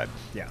a flatbed.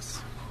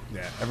 Yes.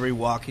 Yeah. Every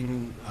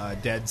walking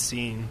dead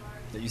scene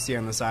that you see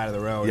on the side of the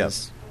road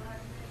yes.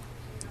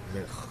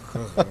 is...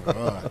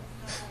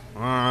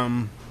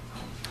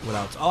 What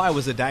else? Oh, I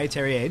was a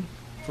dietary aide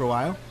for a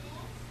while.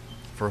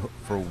 For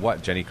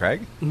what, Jenny Craig?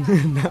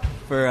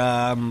 For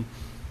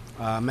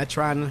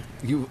Metron.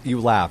 You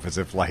laugh as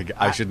if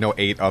I should know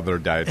 8 other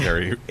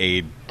dietary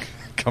aid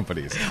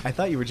companies. I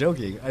thought you were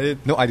joking. I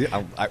did. No, I did.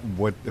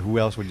 Who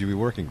else would you be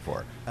working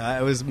for?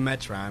 It was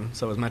Metron,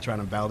 so it was Metron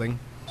of Belding.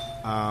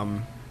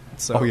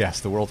 Oh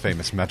yes, the world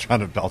famous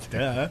Metron of Belding.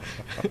 Yeah.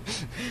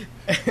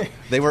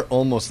 They were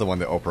almost the one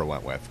that Oprah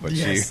went with, but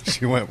yes.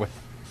 she went with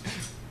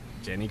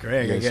Jenny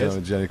Craig. I guess.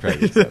 Jenny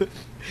Craig.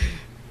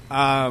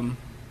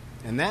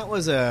 And that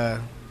was a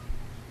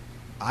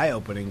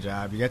eye-opening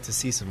job. You got to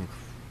see some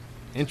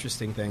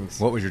interesting things.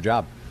 What was your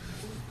job?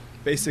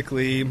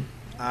 Basically,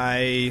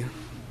 I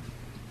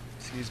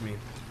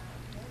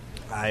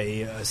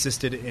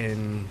assisted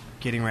in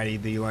getting ready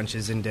the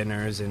lunches and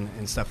dinners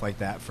and stuff like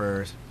that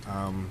for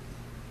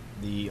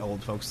the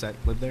old folks that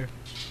live there,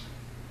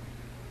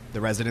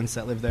 the residents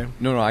that live there.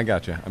 No, I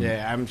got you.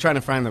 I'm trying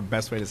to find the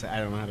best way to say. I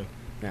don't know how to.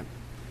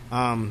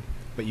 Yeah.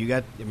 But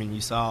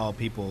you saw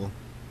people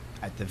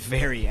at the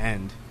very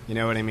end, you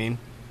know what I mean?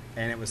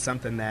 And it was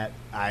something that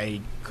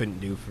I couldn't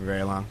do for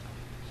very long.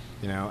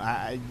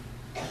 I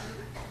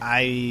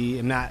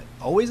am not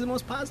always the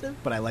most positive,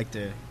 but I like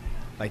to,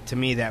 to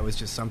me that was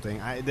just something,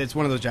 that's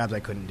one of those jobs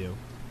I couldn't do.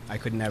 I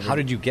could never. How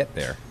did you get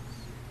there?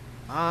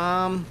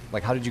 How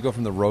did you go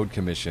from the road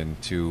commission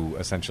to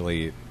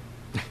essentially,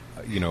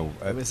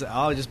 It was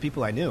all just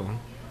people I knew.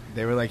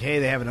 They were like, hey,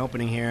 they have an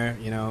opening here,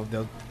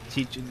 they'll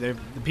teach you, they're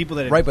the people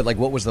that... Right, but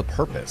what was the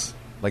purpose?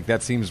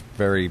 That seems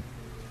very...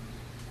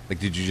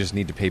 did you just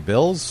need to pay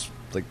bills?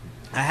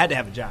 I had to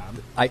have a job.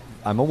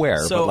 I'm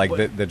aware, so,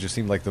 but that just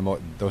seemed like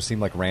those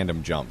seem like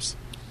random jumps.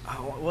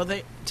 Well,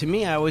 to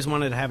me, I always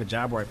wanted to have a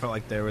job where I felt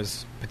like there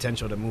was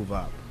potential to move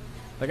up.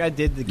 I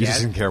did the... You just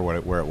didn't care where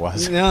it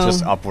was? No.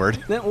 Just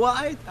upward? Well,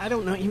 I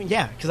don't know.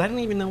 Because I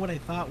didn't even know what I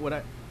thought.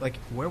 Where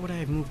would I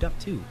have moved up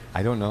to?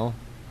 I don't know.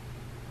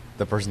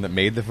 The person that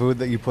made the food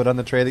that you put on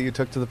the tray that you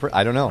took to the...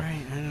 I don't know.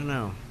 Right, I don't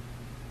know.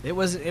 It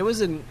wasn't, it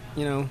wasn't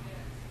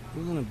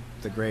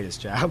the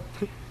greatest job.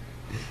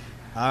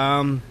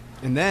 And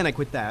then I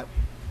quit that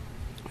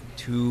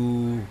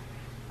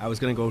I was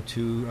going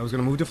to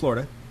move to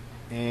Florida,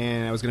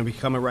 and I was going to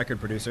become a record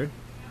producer.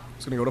 I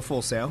was going to go to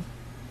Full Sail.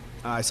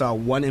 I saw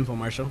one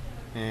infomercial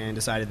and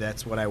decided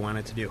that's what I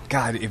wanted to do.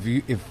 God,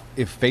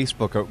 if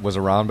Facebook was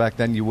around back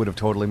then, you would have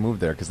totally moved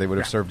there because they would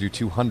have served you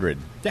 200.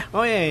 Yeah.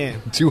 Oh, yeah.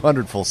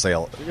 200 Full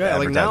Sail. Yeah,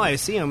 now I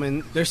see them,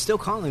 and they're still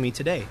calling me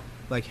today.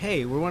 Like,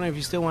 hey, we're wondering if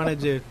you still wanted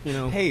to,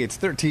 Hey, it's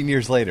 13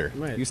 years later.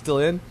 Right. You still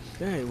in?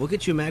 Hey, we'll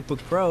get you a MacBook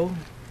Pro.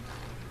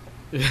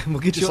 We'll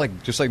get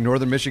Just like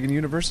Northern Michigan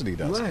University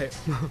does. Right.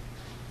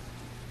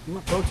 You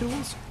want Pro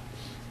Tools?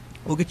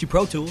 We'll get you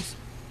Pro Tools.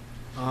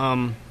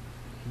 Then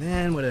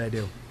what did I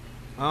do?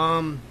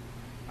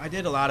 I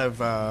did a lot of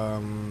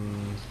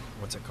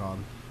what's it called?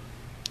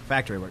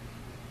 Factory work.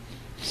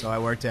 So I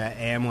worked at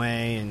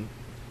Amway and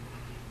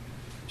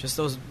just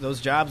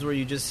those jobs where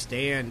you just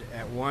stand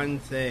at one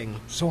thing.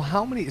 So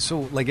how many?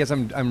 So like as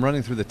I'm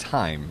running through the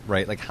time,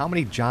 right? Like how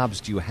many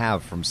jobs do you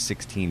have from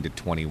 16 to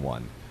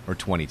 21 or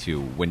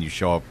 22 when you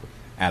show up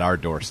at our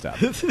doorstep?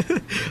 Is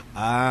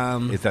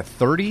that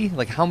 30?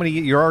 Like how many?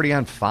 You're already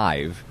on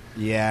 5.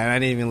 Yeah, and I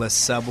didn't even list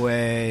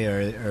Subway or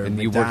and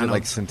McDonald's. You worked at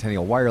like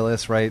Centennial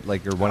Wireless, right?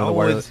 Like you're one of the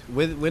wireless.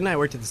 When I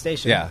worked at the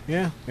station.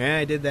 Yeah,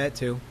 I did that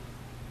too.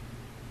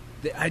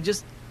 I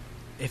just,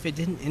 if it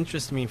didn't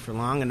interest me for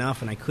long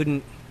enough, and I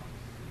couldn't,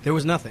 there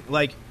was nothing.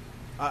 Like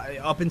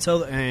up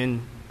until,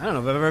 and I don't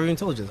know if I've ever even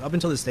told you this. Up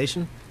until the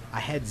station,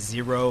 I had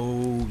zero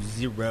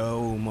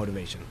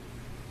motivation.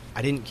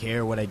 I didn't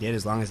care what I did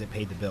as long as it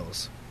paid the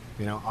bills.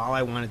 All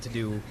I wanted to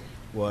do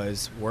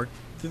was work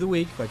through the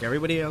week like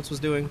everybody else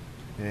was doing.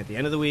 And at the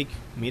end of the week,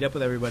 meet up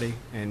with everybody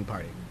and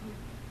party.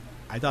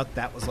 I thought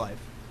that was life.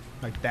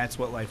 Like, that's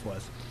what life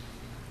was.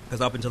 Because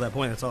up until that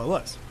point, that's all it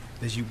was.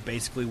 Is you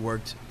basically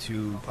worked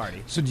to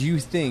party. So do you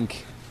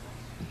think...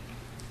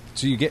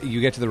 So you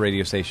get to the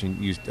radio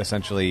station, you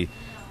essentially...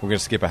 We're going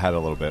to skip ahead a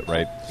little bit,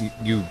 right?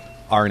 You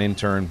are an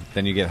intern,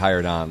 then you get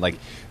hired on. Like,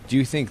 do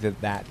you think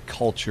that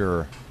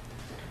culture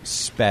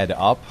sped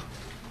up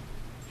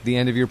the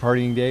end of your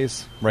partying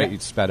days? Right? Yeah.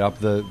 It sped up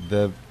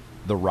the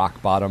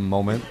rock bottom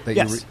moment that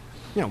yes. you...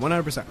 Yeah,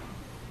 100%.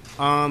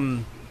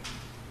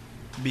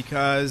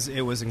 Because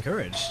it was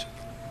encouraged.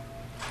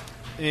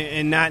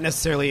 And not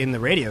necessarily in the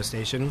radio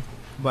station,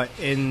 but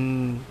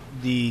in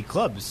the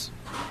clubs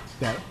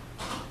that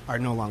are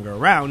no longer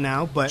around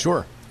now. But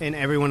sure. In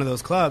every one of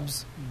those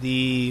clubs,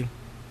 we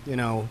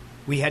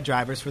had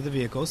drivers for the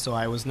vehicles, so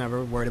I was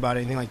never worried about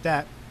anything like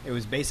that. It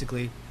was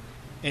basically...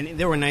 And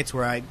there were nights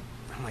where I'm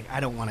like,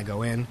 I don't want to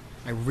go in.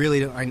 I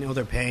really don't. I know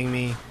they're paying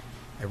me.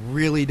 I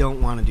really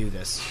don't want to do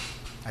this.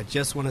 I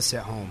just want to sit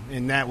home.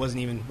 And that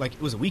wasn't even, like,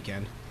 it was a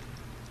weekend.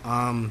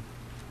 But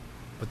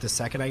the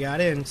second I got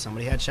in,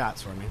 somebody had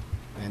shots for me.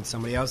 And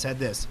somebody else had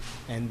this.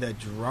 And the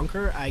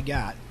drunker I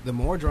got, the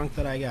more drunk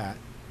that I got,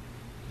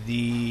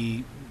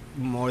 the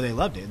more they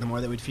loved it. The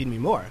more they would feed me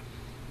more.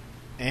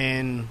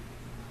 And,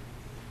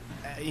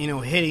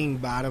 hitting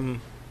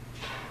bottom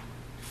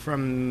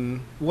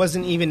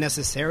wasn't even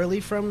necessarily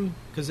from,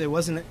 because it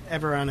wasn't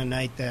ever on a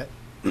night that,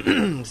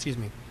 excuse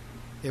me,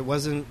 it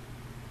wasn't,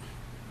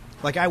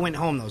 like, I went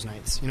home those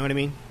nights, you know what I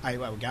mean? I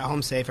got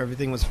home safe,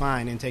 everything was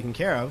fine and taken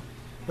care of.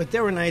 But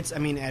there were nights, I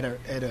mean, at a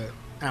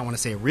I don't want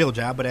to say a real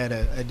job, but at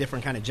a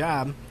different kind of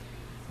job,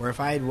 where if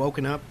I had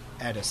woken up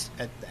at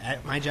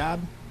my job,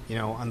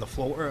 on the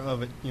floor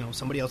of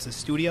somebody else's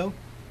studio,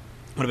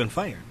 would have been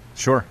fired.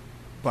 Sure.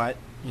 But,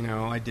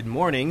 I did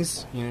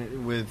mornings,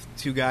 with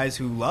two guys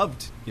who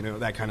loved,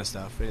 that kind of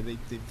stuff. They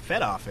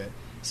fed off it.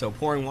 So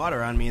pouring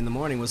water on me in the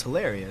morning was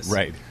hilarious.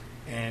 Right.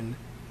 And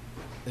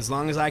as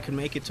long as I could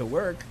make it to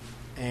work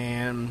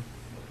and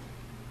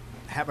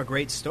have a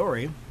great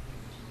story,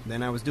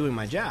 then I was doing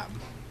my job.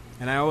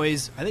 And I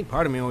think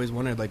part of me always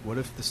wondered, like, what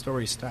if the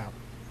stories stop?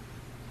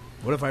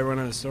 What if I run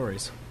out of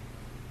stories?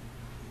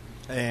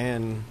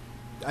 And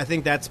I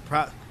think that's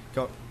kind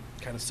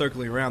of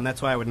circling around.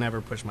 That's why I would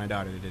never push my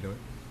daughter to do it.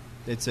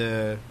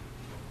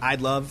 I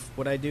love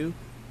what I do,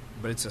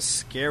 but it's a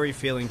scary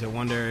feeling to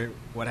wonder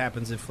what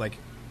happens if, like,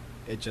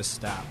 it just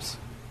stops.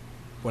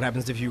 What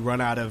happens if you run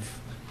out of...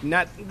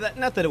 Not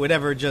that it would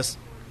ever just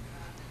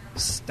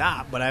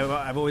stop, but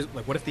I've always,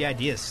 like, what if the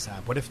ideas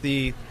stop? What if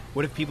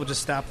people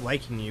just stop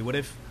liking you? What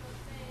if...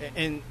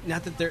 And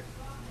not that there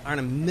aren't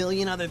a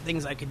million other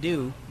things I could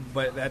do,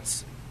 but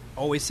that's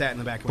always sat in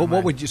the back of my mind.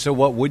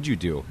 What would you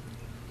do?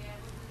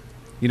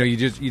 You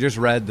just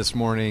read this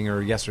morning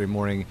or yesterday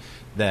morning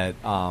that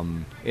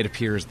it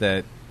appears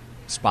that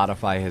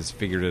Spotify has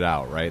figured it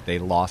out, right? They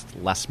lost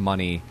less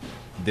money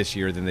this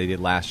year than they did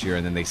last year,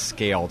 and then they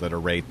scaled at a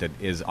rate that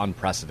is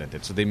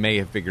unprecedented. So they may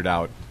have figured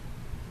out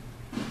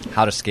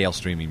how to scale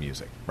streaming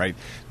music, right?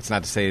 It's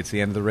not to say it's the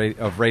end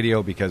of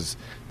radio, because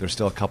there's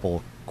still a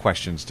couple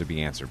questions to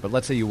be answered. But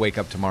let's say you wake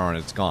up tomorrow and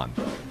it's gone.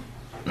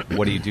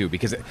 What do you do?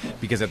 Because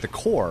at the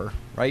core,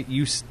 right,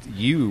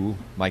 you,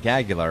 Mike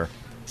Aguilar,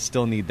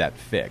 still need that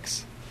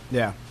fix.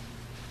 Yeah.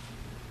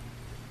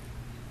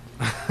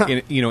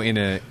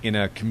 in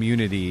a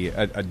community,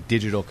 a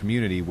digital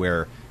community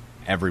where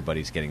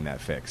everybody's getting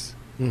that fix.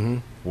 Mm-hmm.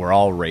 We're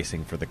all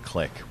racing for the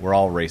click. We're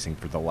all racing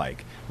for the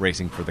like,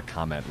 racing for the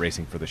comment,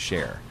 racing for the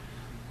share.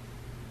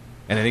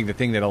 And I think the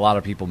thing that a lot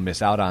of people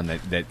miss out on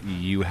that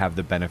you have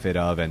the benefit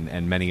of,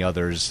 and many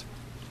others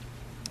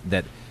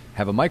that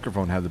have a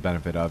microphone have the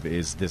benefit of,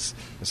 is this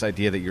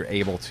idea that you're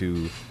able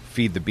to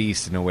feed the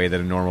beast in a way that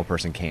a normal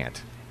person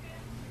can't.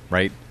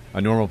 Right?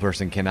 A normal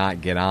person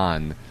cannot get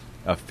on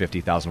a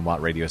 50,000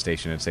 watt radio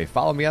station and say,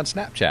 "Follow me on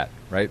Snapchat."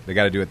 Right? They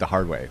got to do it the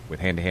hard way with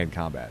hand-to-hand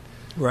combat.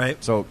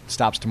 Right. So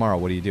stops tomorrow.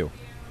 What do you do?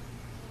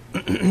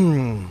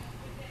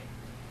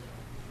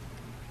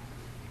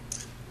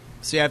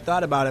 See, I've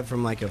thought about it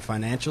from like a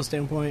financial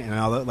standpoint and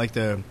all that, like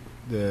the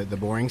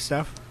boring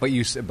stuff. But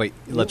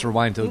let's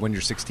rewind to when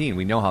you're 16.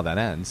 We know how that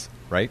ends,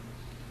 right?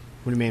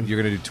 What do you mean?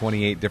 You're going to do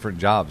 28 different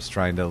jobs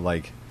trying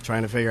to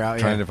figure out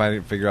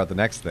figure out the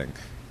next thing.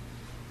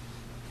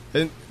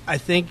 And I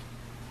think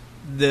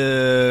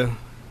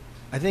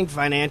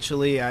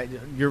financially,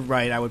 you're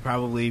right. I would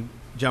probably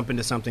jump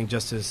into something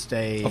just to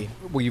stay.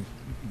 Well, you've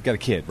got a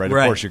kid, right?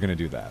 Right. Of course, you're going to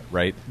do that,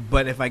 right?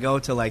 But if I go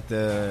to like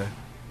the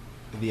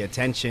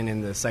attention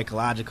and the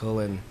psychological,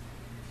 and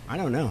I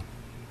don't know,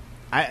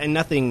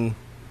 nothing.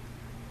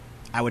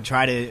 I would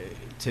try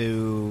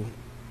to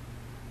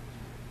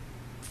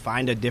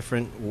find a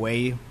different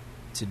way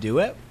to do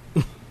it,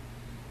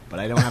 but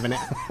I don't have an.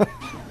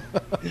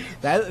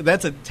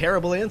 That's a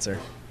terrible answer.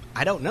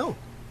 I don't know.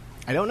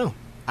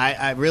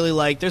 I really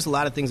like. There's a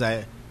lot of things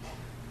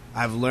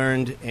I've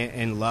learned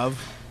and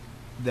love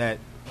that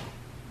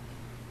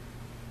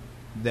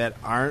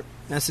aren't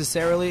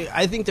necessarily.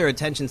 I think they're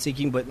attention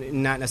seeking, but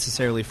not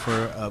necessarily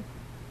for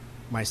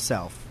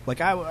myself.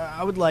 Like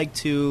I would like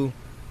to,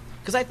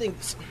 because I think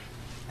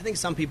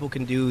some people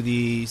can do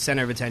the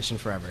center of attention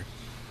forever,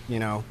 you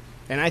know.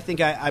 And I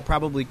think I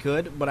probably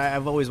could, but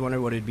I've always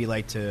wondered what it'd be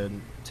like to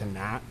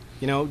not,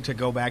 you know, to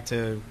go back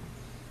to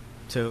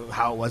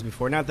how it was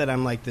before. Not that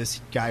I'm like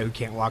this guy who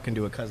can't walk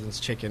into a cousin's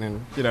chicken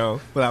and, you know,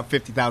 without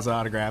 50,000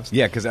 autographs.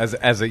 Yeah, because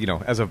as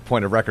a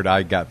point of record,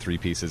 I got 3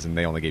 pieces and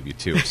they only gave you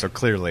 2. So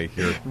clearly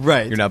you're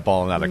right. You're not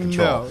balling out of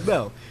control.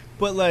 No.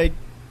 But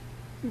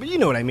you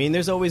know what I mean.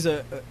 There's always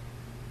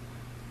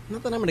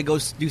not that I'm going to go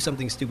do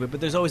something stupid,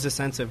 but there's always a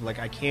sense of like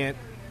I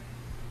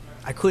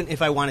couldn't,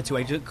 if I wanted to,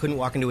 I just couldn't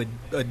walk into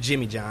a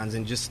Jimmy John's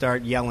and just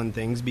start yelling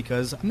things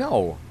because...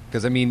 No,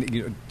 because, I mean,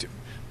 you know,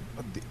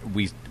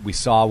 we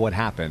saw what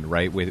happened,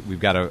 right? We've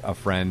got a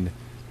friend,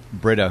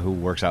 Britta, who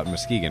works out in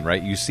Muskegon,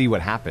 right? You see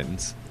what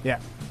happens. Yeah.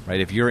 Right?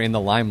 If you're in the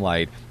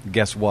limelight,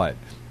 guess what?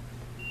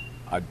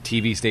 A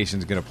TV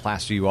station's going to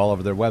plaster you all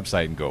over their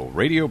website and go,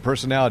 radio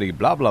personality,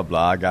 blah, blah,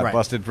 blah, got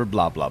busted for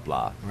blah, blah,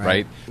 blah,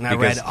 right? And I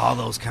read all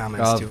those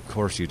comments, too. Of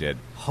course you did.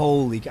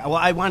 Holy cow. Well,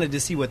 I wanted to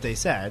see what they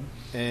said,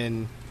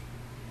 and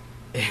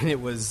it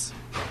was...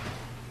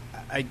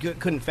 I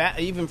couldn't...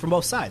 even from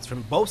both sides.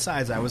 From both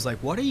sides, I was like,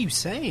 what are you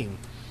saying?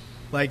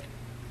 Like,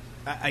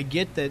 I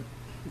get that...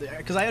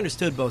 Because I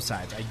understood both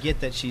sides. I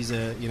get that she's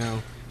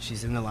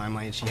she's in the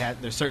limelight, and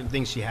there's certain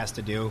things she has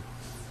to do.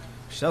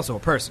 She's also a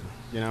person,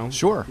 you know?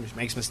 Sure. She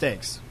makes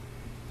mistakes.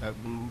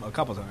 A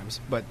couple times,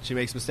 but she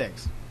makes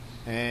mistakes.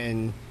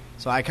 And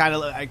so I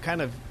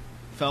kind of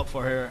felt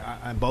for her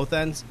on both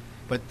ends,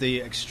 but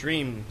the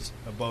extremes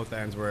of both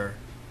ends were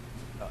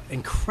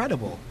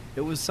incredible.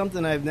 It was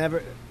something I've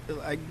never...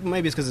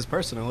 maybe it's because it's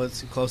personal.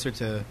 It's closer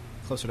to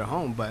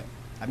home, but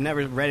I've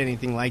never read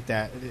anything like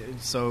that.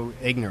 It's so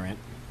ignorant.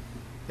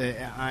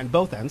 On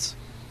both ends.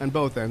 On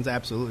both ends,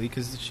 absolutely,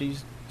 because she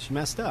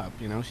messed up,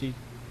 you know?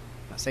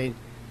 Not saying...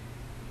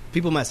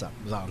 People mess up,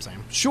 is all I'm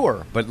saying.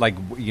 Sure, but like,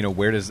 you know,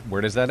 where does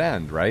that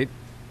end, right?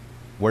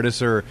 Where does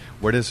the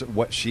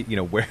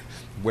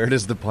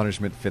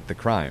punishment fit the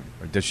crime?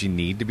 Or does she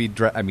need to be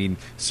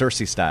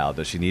Cersei style,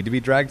 does she need to be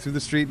dragged through the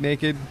street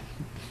naked?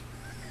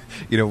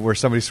 You know, where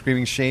somebody's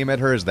screaming shame at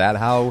her? Is that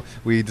how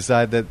we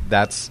decide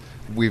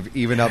we've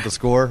evened out the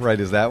score, right?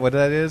 Is that what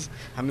that is?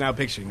 I'm now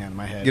picturing that in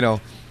my head. You know,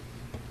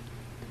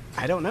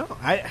 I don't know.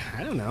 I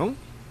don't know.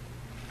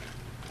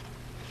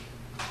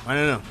 I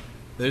don't know.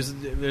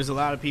 There's a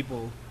lot of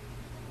people,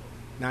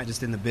 not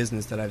just in the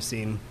business that I've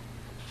seen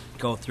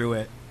go through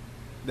it,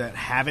 that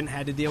haven't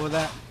had to deal with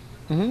that.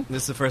 Mm-hmm.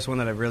 This is the first one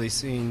that I've really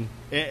seen,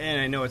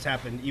 and I know it's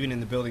happened even in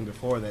the building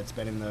before that's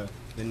been in the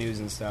news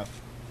and stuff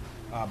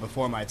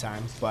before my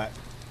time, but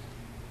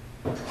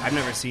I've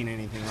never seen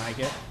anything like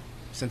it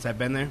since I've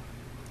been there,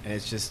 and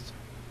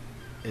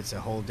it's a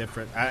whole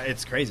different...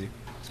 it's crazy.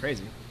 It's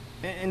crazy.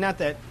 And not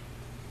that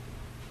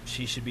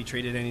she should be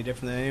treated any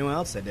different than anyone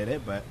else that did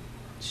it, but...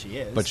 She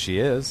is. But she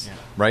is, yeah.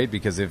 Right?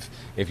 Because if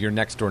your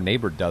next-door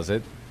neighbor does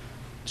it,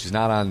 she's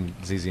not on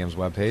ZZM's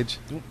webpage.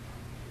 Nope.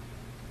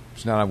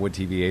 She's not on Wood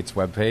TV8's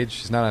webpage.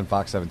 She's not on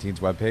Fox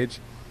 17's webpage.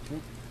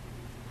 Nope.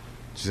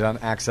 She's on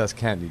Access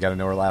Kent. You got to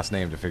know her last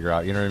name to figure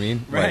out, you know what I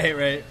mean? Right,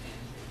 right.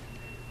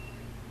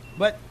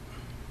 But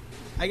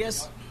I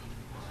guess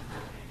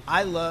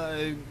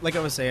like I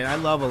was saying, I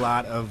love a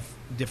lot of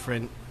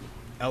different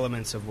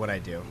elements of what I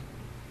do.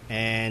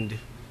 And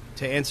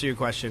to answer your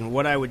question,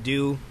 what I would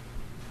do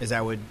is I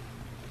would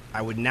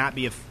not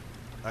be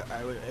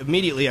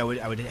immediately I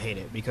would hate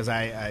it, because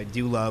I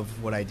do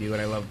love what I do,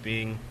 and I love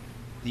being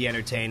the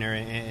entertainer,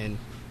 and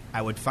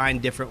I would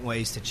find different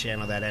ways to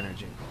channel that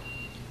energy.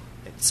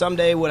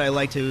 Someday would I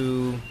like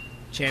to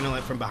channel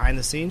it from behind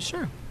the scenes?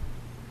 Sure.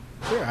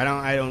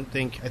 I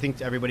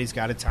think everybody's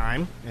got a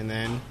time, and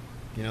then,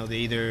 you know, they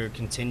either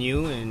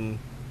continue and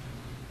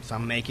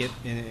some make it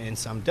and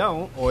some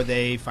don't, or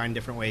they find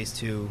different ways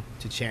to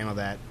channel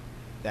that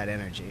that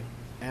energy.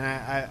 And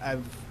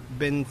I've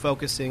been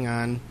focusing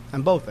on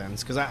both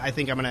ends because I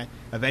think I'm going to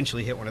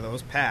eventually hit one of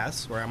those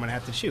paths where I'm going to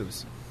have to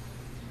choose.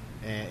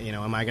 And,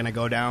 am I going to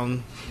go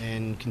down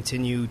and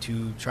continue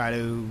to try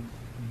to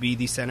be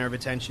the center of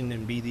attention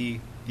and be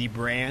the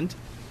brand?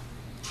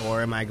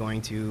 Or am I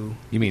going to...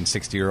 You mean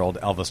 60-year-old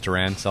Elvis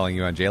Duran selling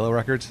you on J-Lo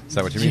records? Is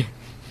that what you mean?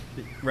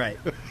 Right.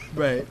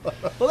 Well,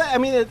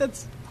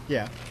 that's...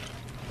 Yeah.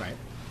 Right.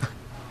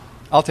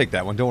 I'll take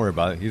that one. Don't worry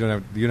about it. You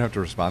don't have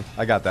to respond.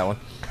 I got that one.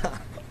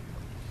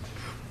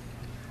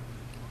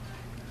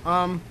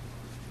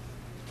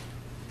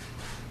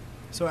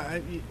 So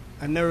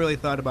I've never really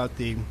thought about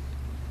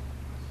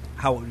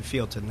how it would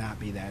feel to not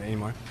be that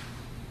anymore.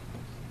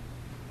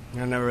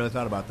 I never really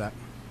thought about that.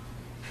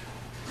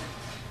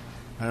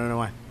 I don't know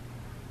why.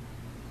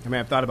 I mean,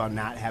 I've thought about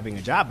not having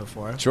a job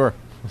before. Sure.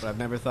 But I've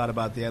never thought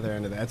about the other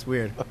end of that. That's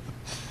weird. I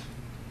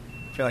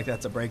feel like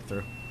that's a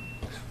breakthrough.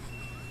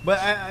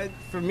 But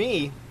for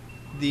me,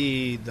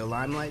 the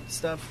limelight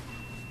stuff,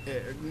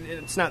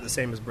 it's not the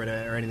same as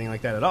Britta or anything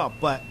like that at all.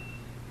 But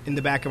in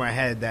the back of my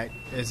head, that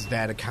is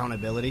that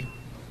accountability.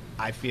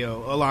 I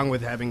feel, along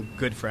with having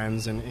good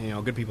friends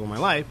and good people in my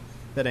life,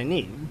 that I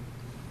need.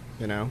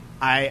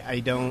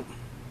 I don't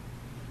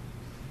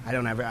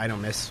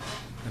miss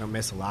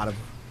a lot of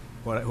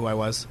who I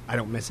was. I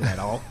don't miss it at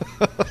all.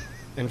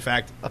 In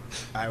fact,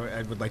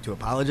 I would like to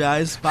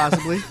apologize,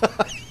 possibly,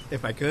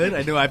 if I could.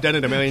 I know I've done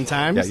it a million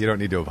times. Yeah, you don't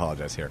need to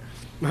apologize here.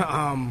 But,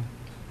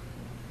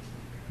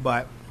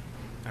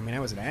 I mean, I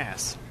was an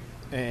ass.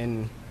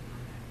 And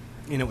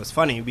it was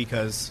funny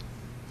because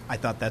I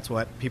thought that's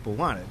what people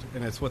wanted,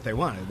 and it's what they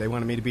wanted. They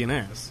wanted me to be an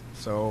ass.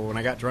 So when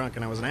I got drunk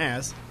and I was an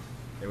ass,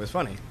 it was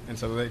funny. And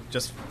so it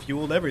just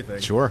fueled everything.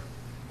 Sure.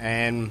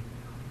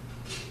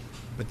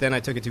 But then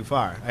I took it too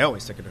far. I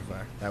always took it too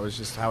far. That was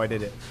just how I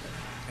did it.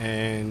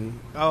 And,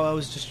 I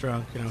was just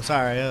drunk.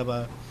 Sorry.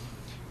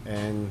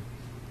 And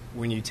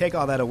when you take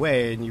all that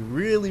away and you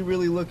really,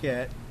 really look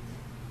at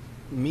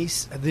me,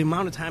 the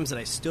amount of times that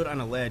I stood on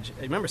a ledge.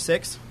 Remember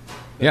Six?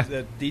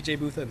 The DJ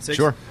booth at Six?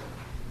 Sure.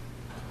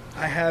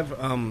 I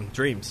have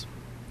dreams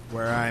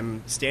where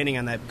I'm standing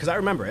on that, because I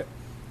remember it,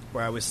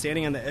 where I was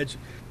standing on the edge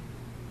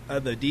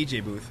of the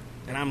DJ booth,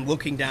 and I'm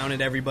looking down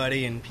at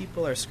everybody, and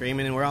people are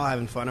screaming, and we're all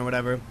having fun or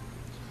whatever.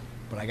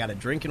 But I got a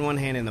drink in one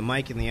hand and the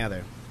mic in the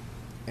other.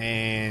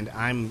 And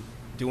I'm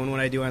doing what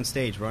I do on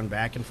stage, run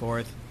back and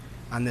forth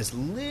on this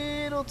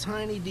little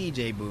tiny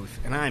DJ booth,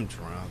 and I'm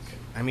drunk.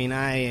 I mean,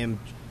 I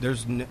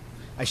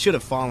should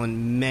have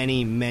fallen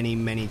many, many,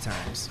 many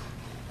times.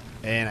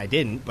 And I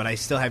didn't, but I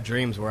still have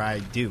dreams where I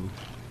do,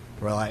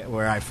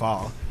 where I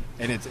fall.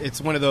 And it's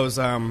one of those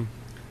Inception.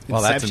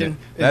 Well,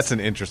 that's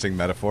an interesting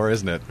metaphor,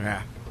 isn't it?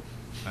 Yeah.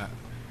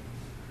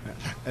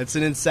 It's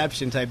an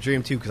Inception type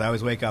dream too, because I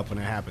always wake up when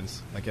it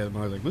happens. Like I'm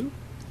always like, "Woo."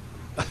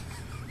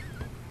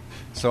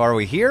 So are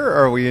we here,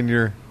 or are we in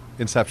your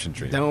Inception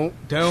dream? Don't.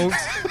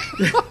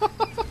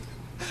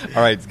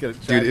 All right, dude.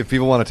 If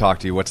people want to talk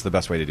to you, what's the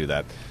best way to do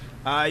that?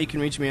 You can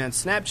reach me on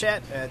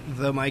Snapchat at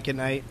The Mike at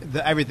Night.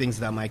 Everything's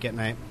The Mike at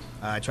Night.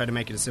 I try to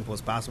make it as simple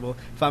as possible.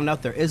 Found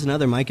out there is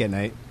another Mike at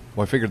Night.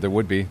 Well, I figured there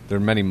would be. There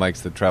are many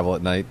mics that travel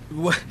at night.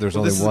 There's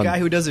only this is one. a guy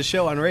who does a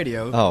show on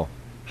radio. Oh,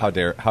 how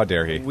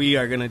dare he? We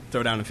are going to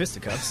throw down in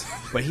fisticuffs.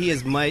 But he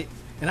is Mike,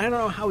 and I don't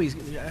know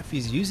if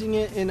he's using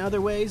it in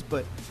other ways,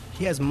 but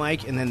he has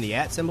Mike and then the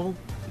 @ symbol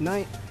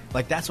night.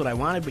 Like, that's what I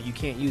wanted, but you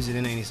can't use it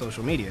in any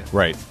social media.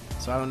 Right.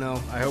 So I don't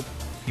know. I hope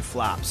he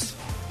flops.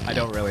 I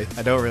don't really.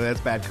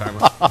 That's bad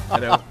karma. I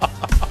don't.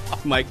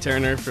 Mike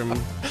Turner from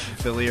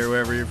Philly or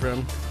wherever you're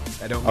from.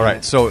 I don't. All right.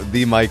 It. So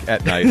the Mike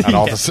at Night on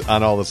all Yes.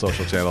 on all the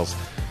social channels.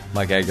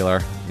 Mike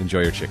Aguilar,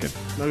 enjoy your chicken.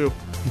 No.